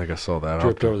I don't think I saw that.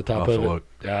 dripped over the top I'll of have it. to look.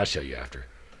 Yeah, I'll show you after.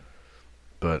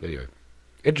 But Anyway,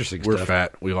 interesting we're stuff.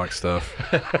 fat. We like stuff.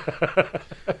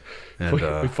 And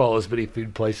We follow as many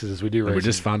food places as we do. we Racing.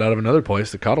 just found out of another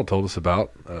place that Cottle told us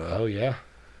about. Oh yeah.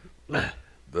 We'll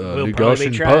New probably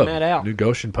Goshen be trying Pub. that out. New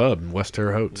Goshen Pub in West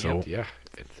Terre Haute. So Yeah.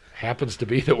 It happens to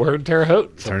be that we're in Terre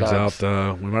Haute. turns sometimes.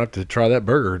 out we might have to try that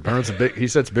burger. He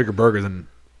said it's a bigger burger than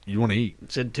you want to eat.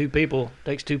 Said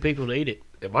takes two people to eat it.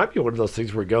 It might be one of those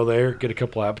things where we go there, get a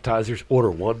couple appetizers, order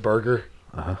one burger,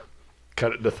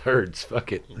 cut it into thirds.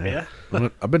 Fuck it. Yeah.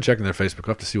 I've been checking their Facebook.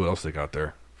 I'll have to see what else they got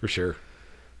there. For sure.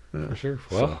 For sure.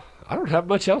 Well, I don't have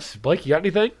much else. Blake, you got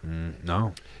anything?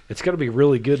 No. It's going to be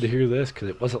really good to hear this because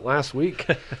it wasn't last week.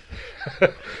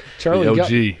 Charlie, The you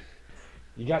OG.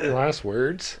 you got your last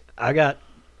words? I got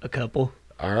a couple.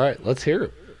 All right, let's hear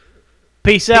it.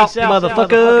 Peace out,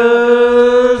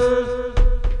 motherfucker.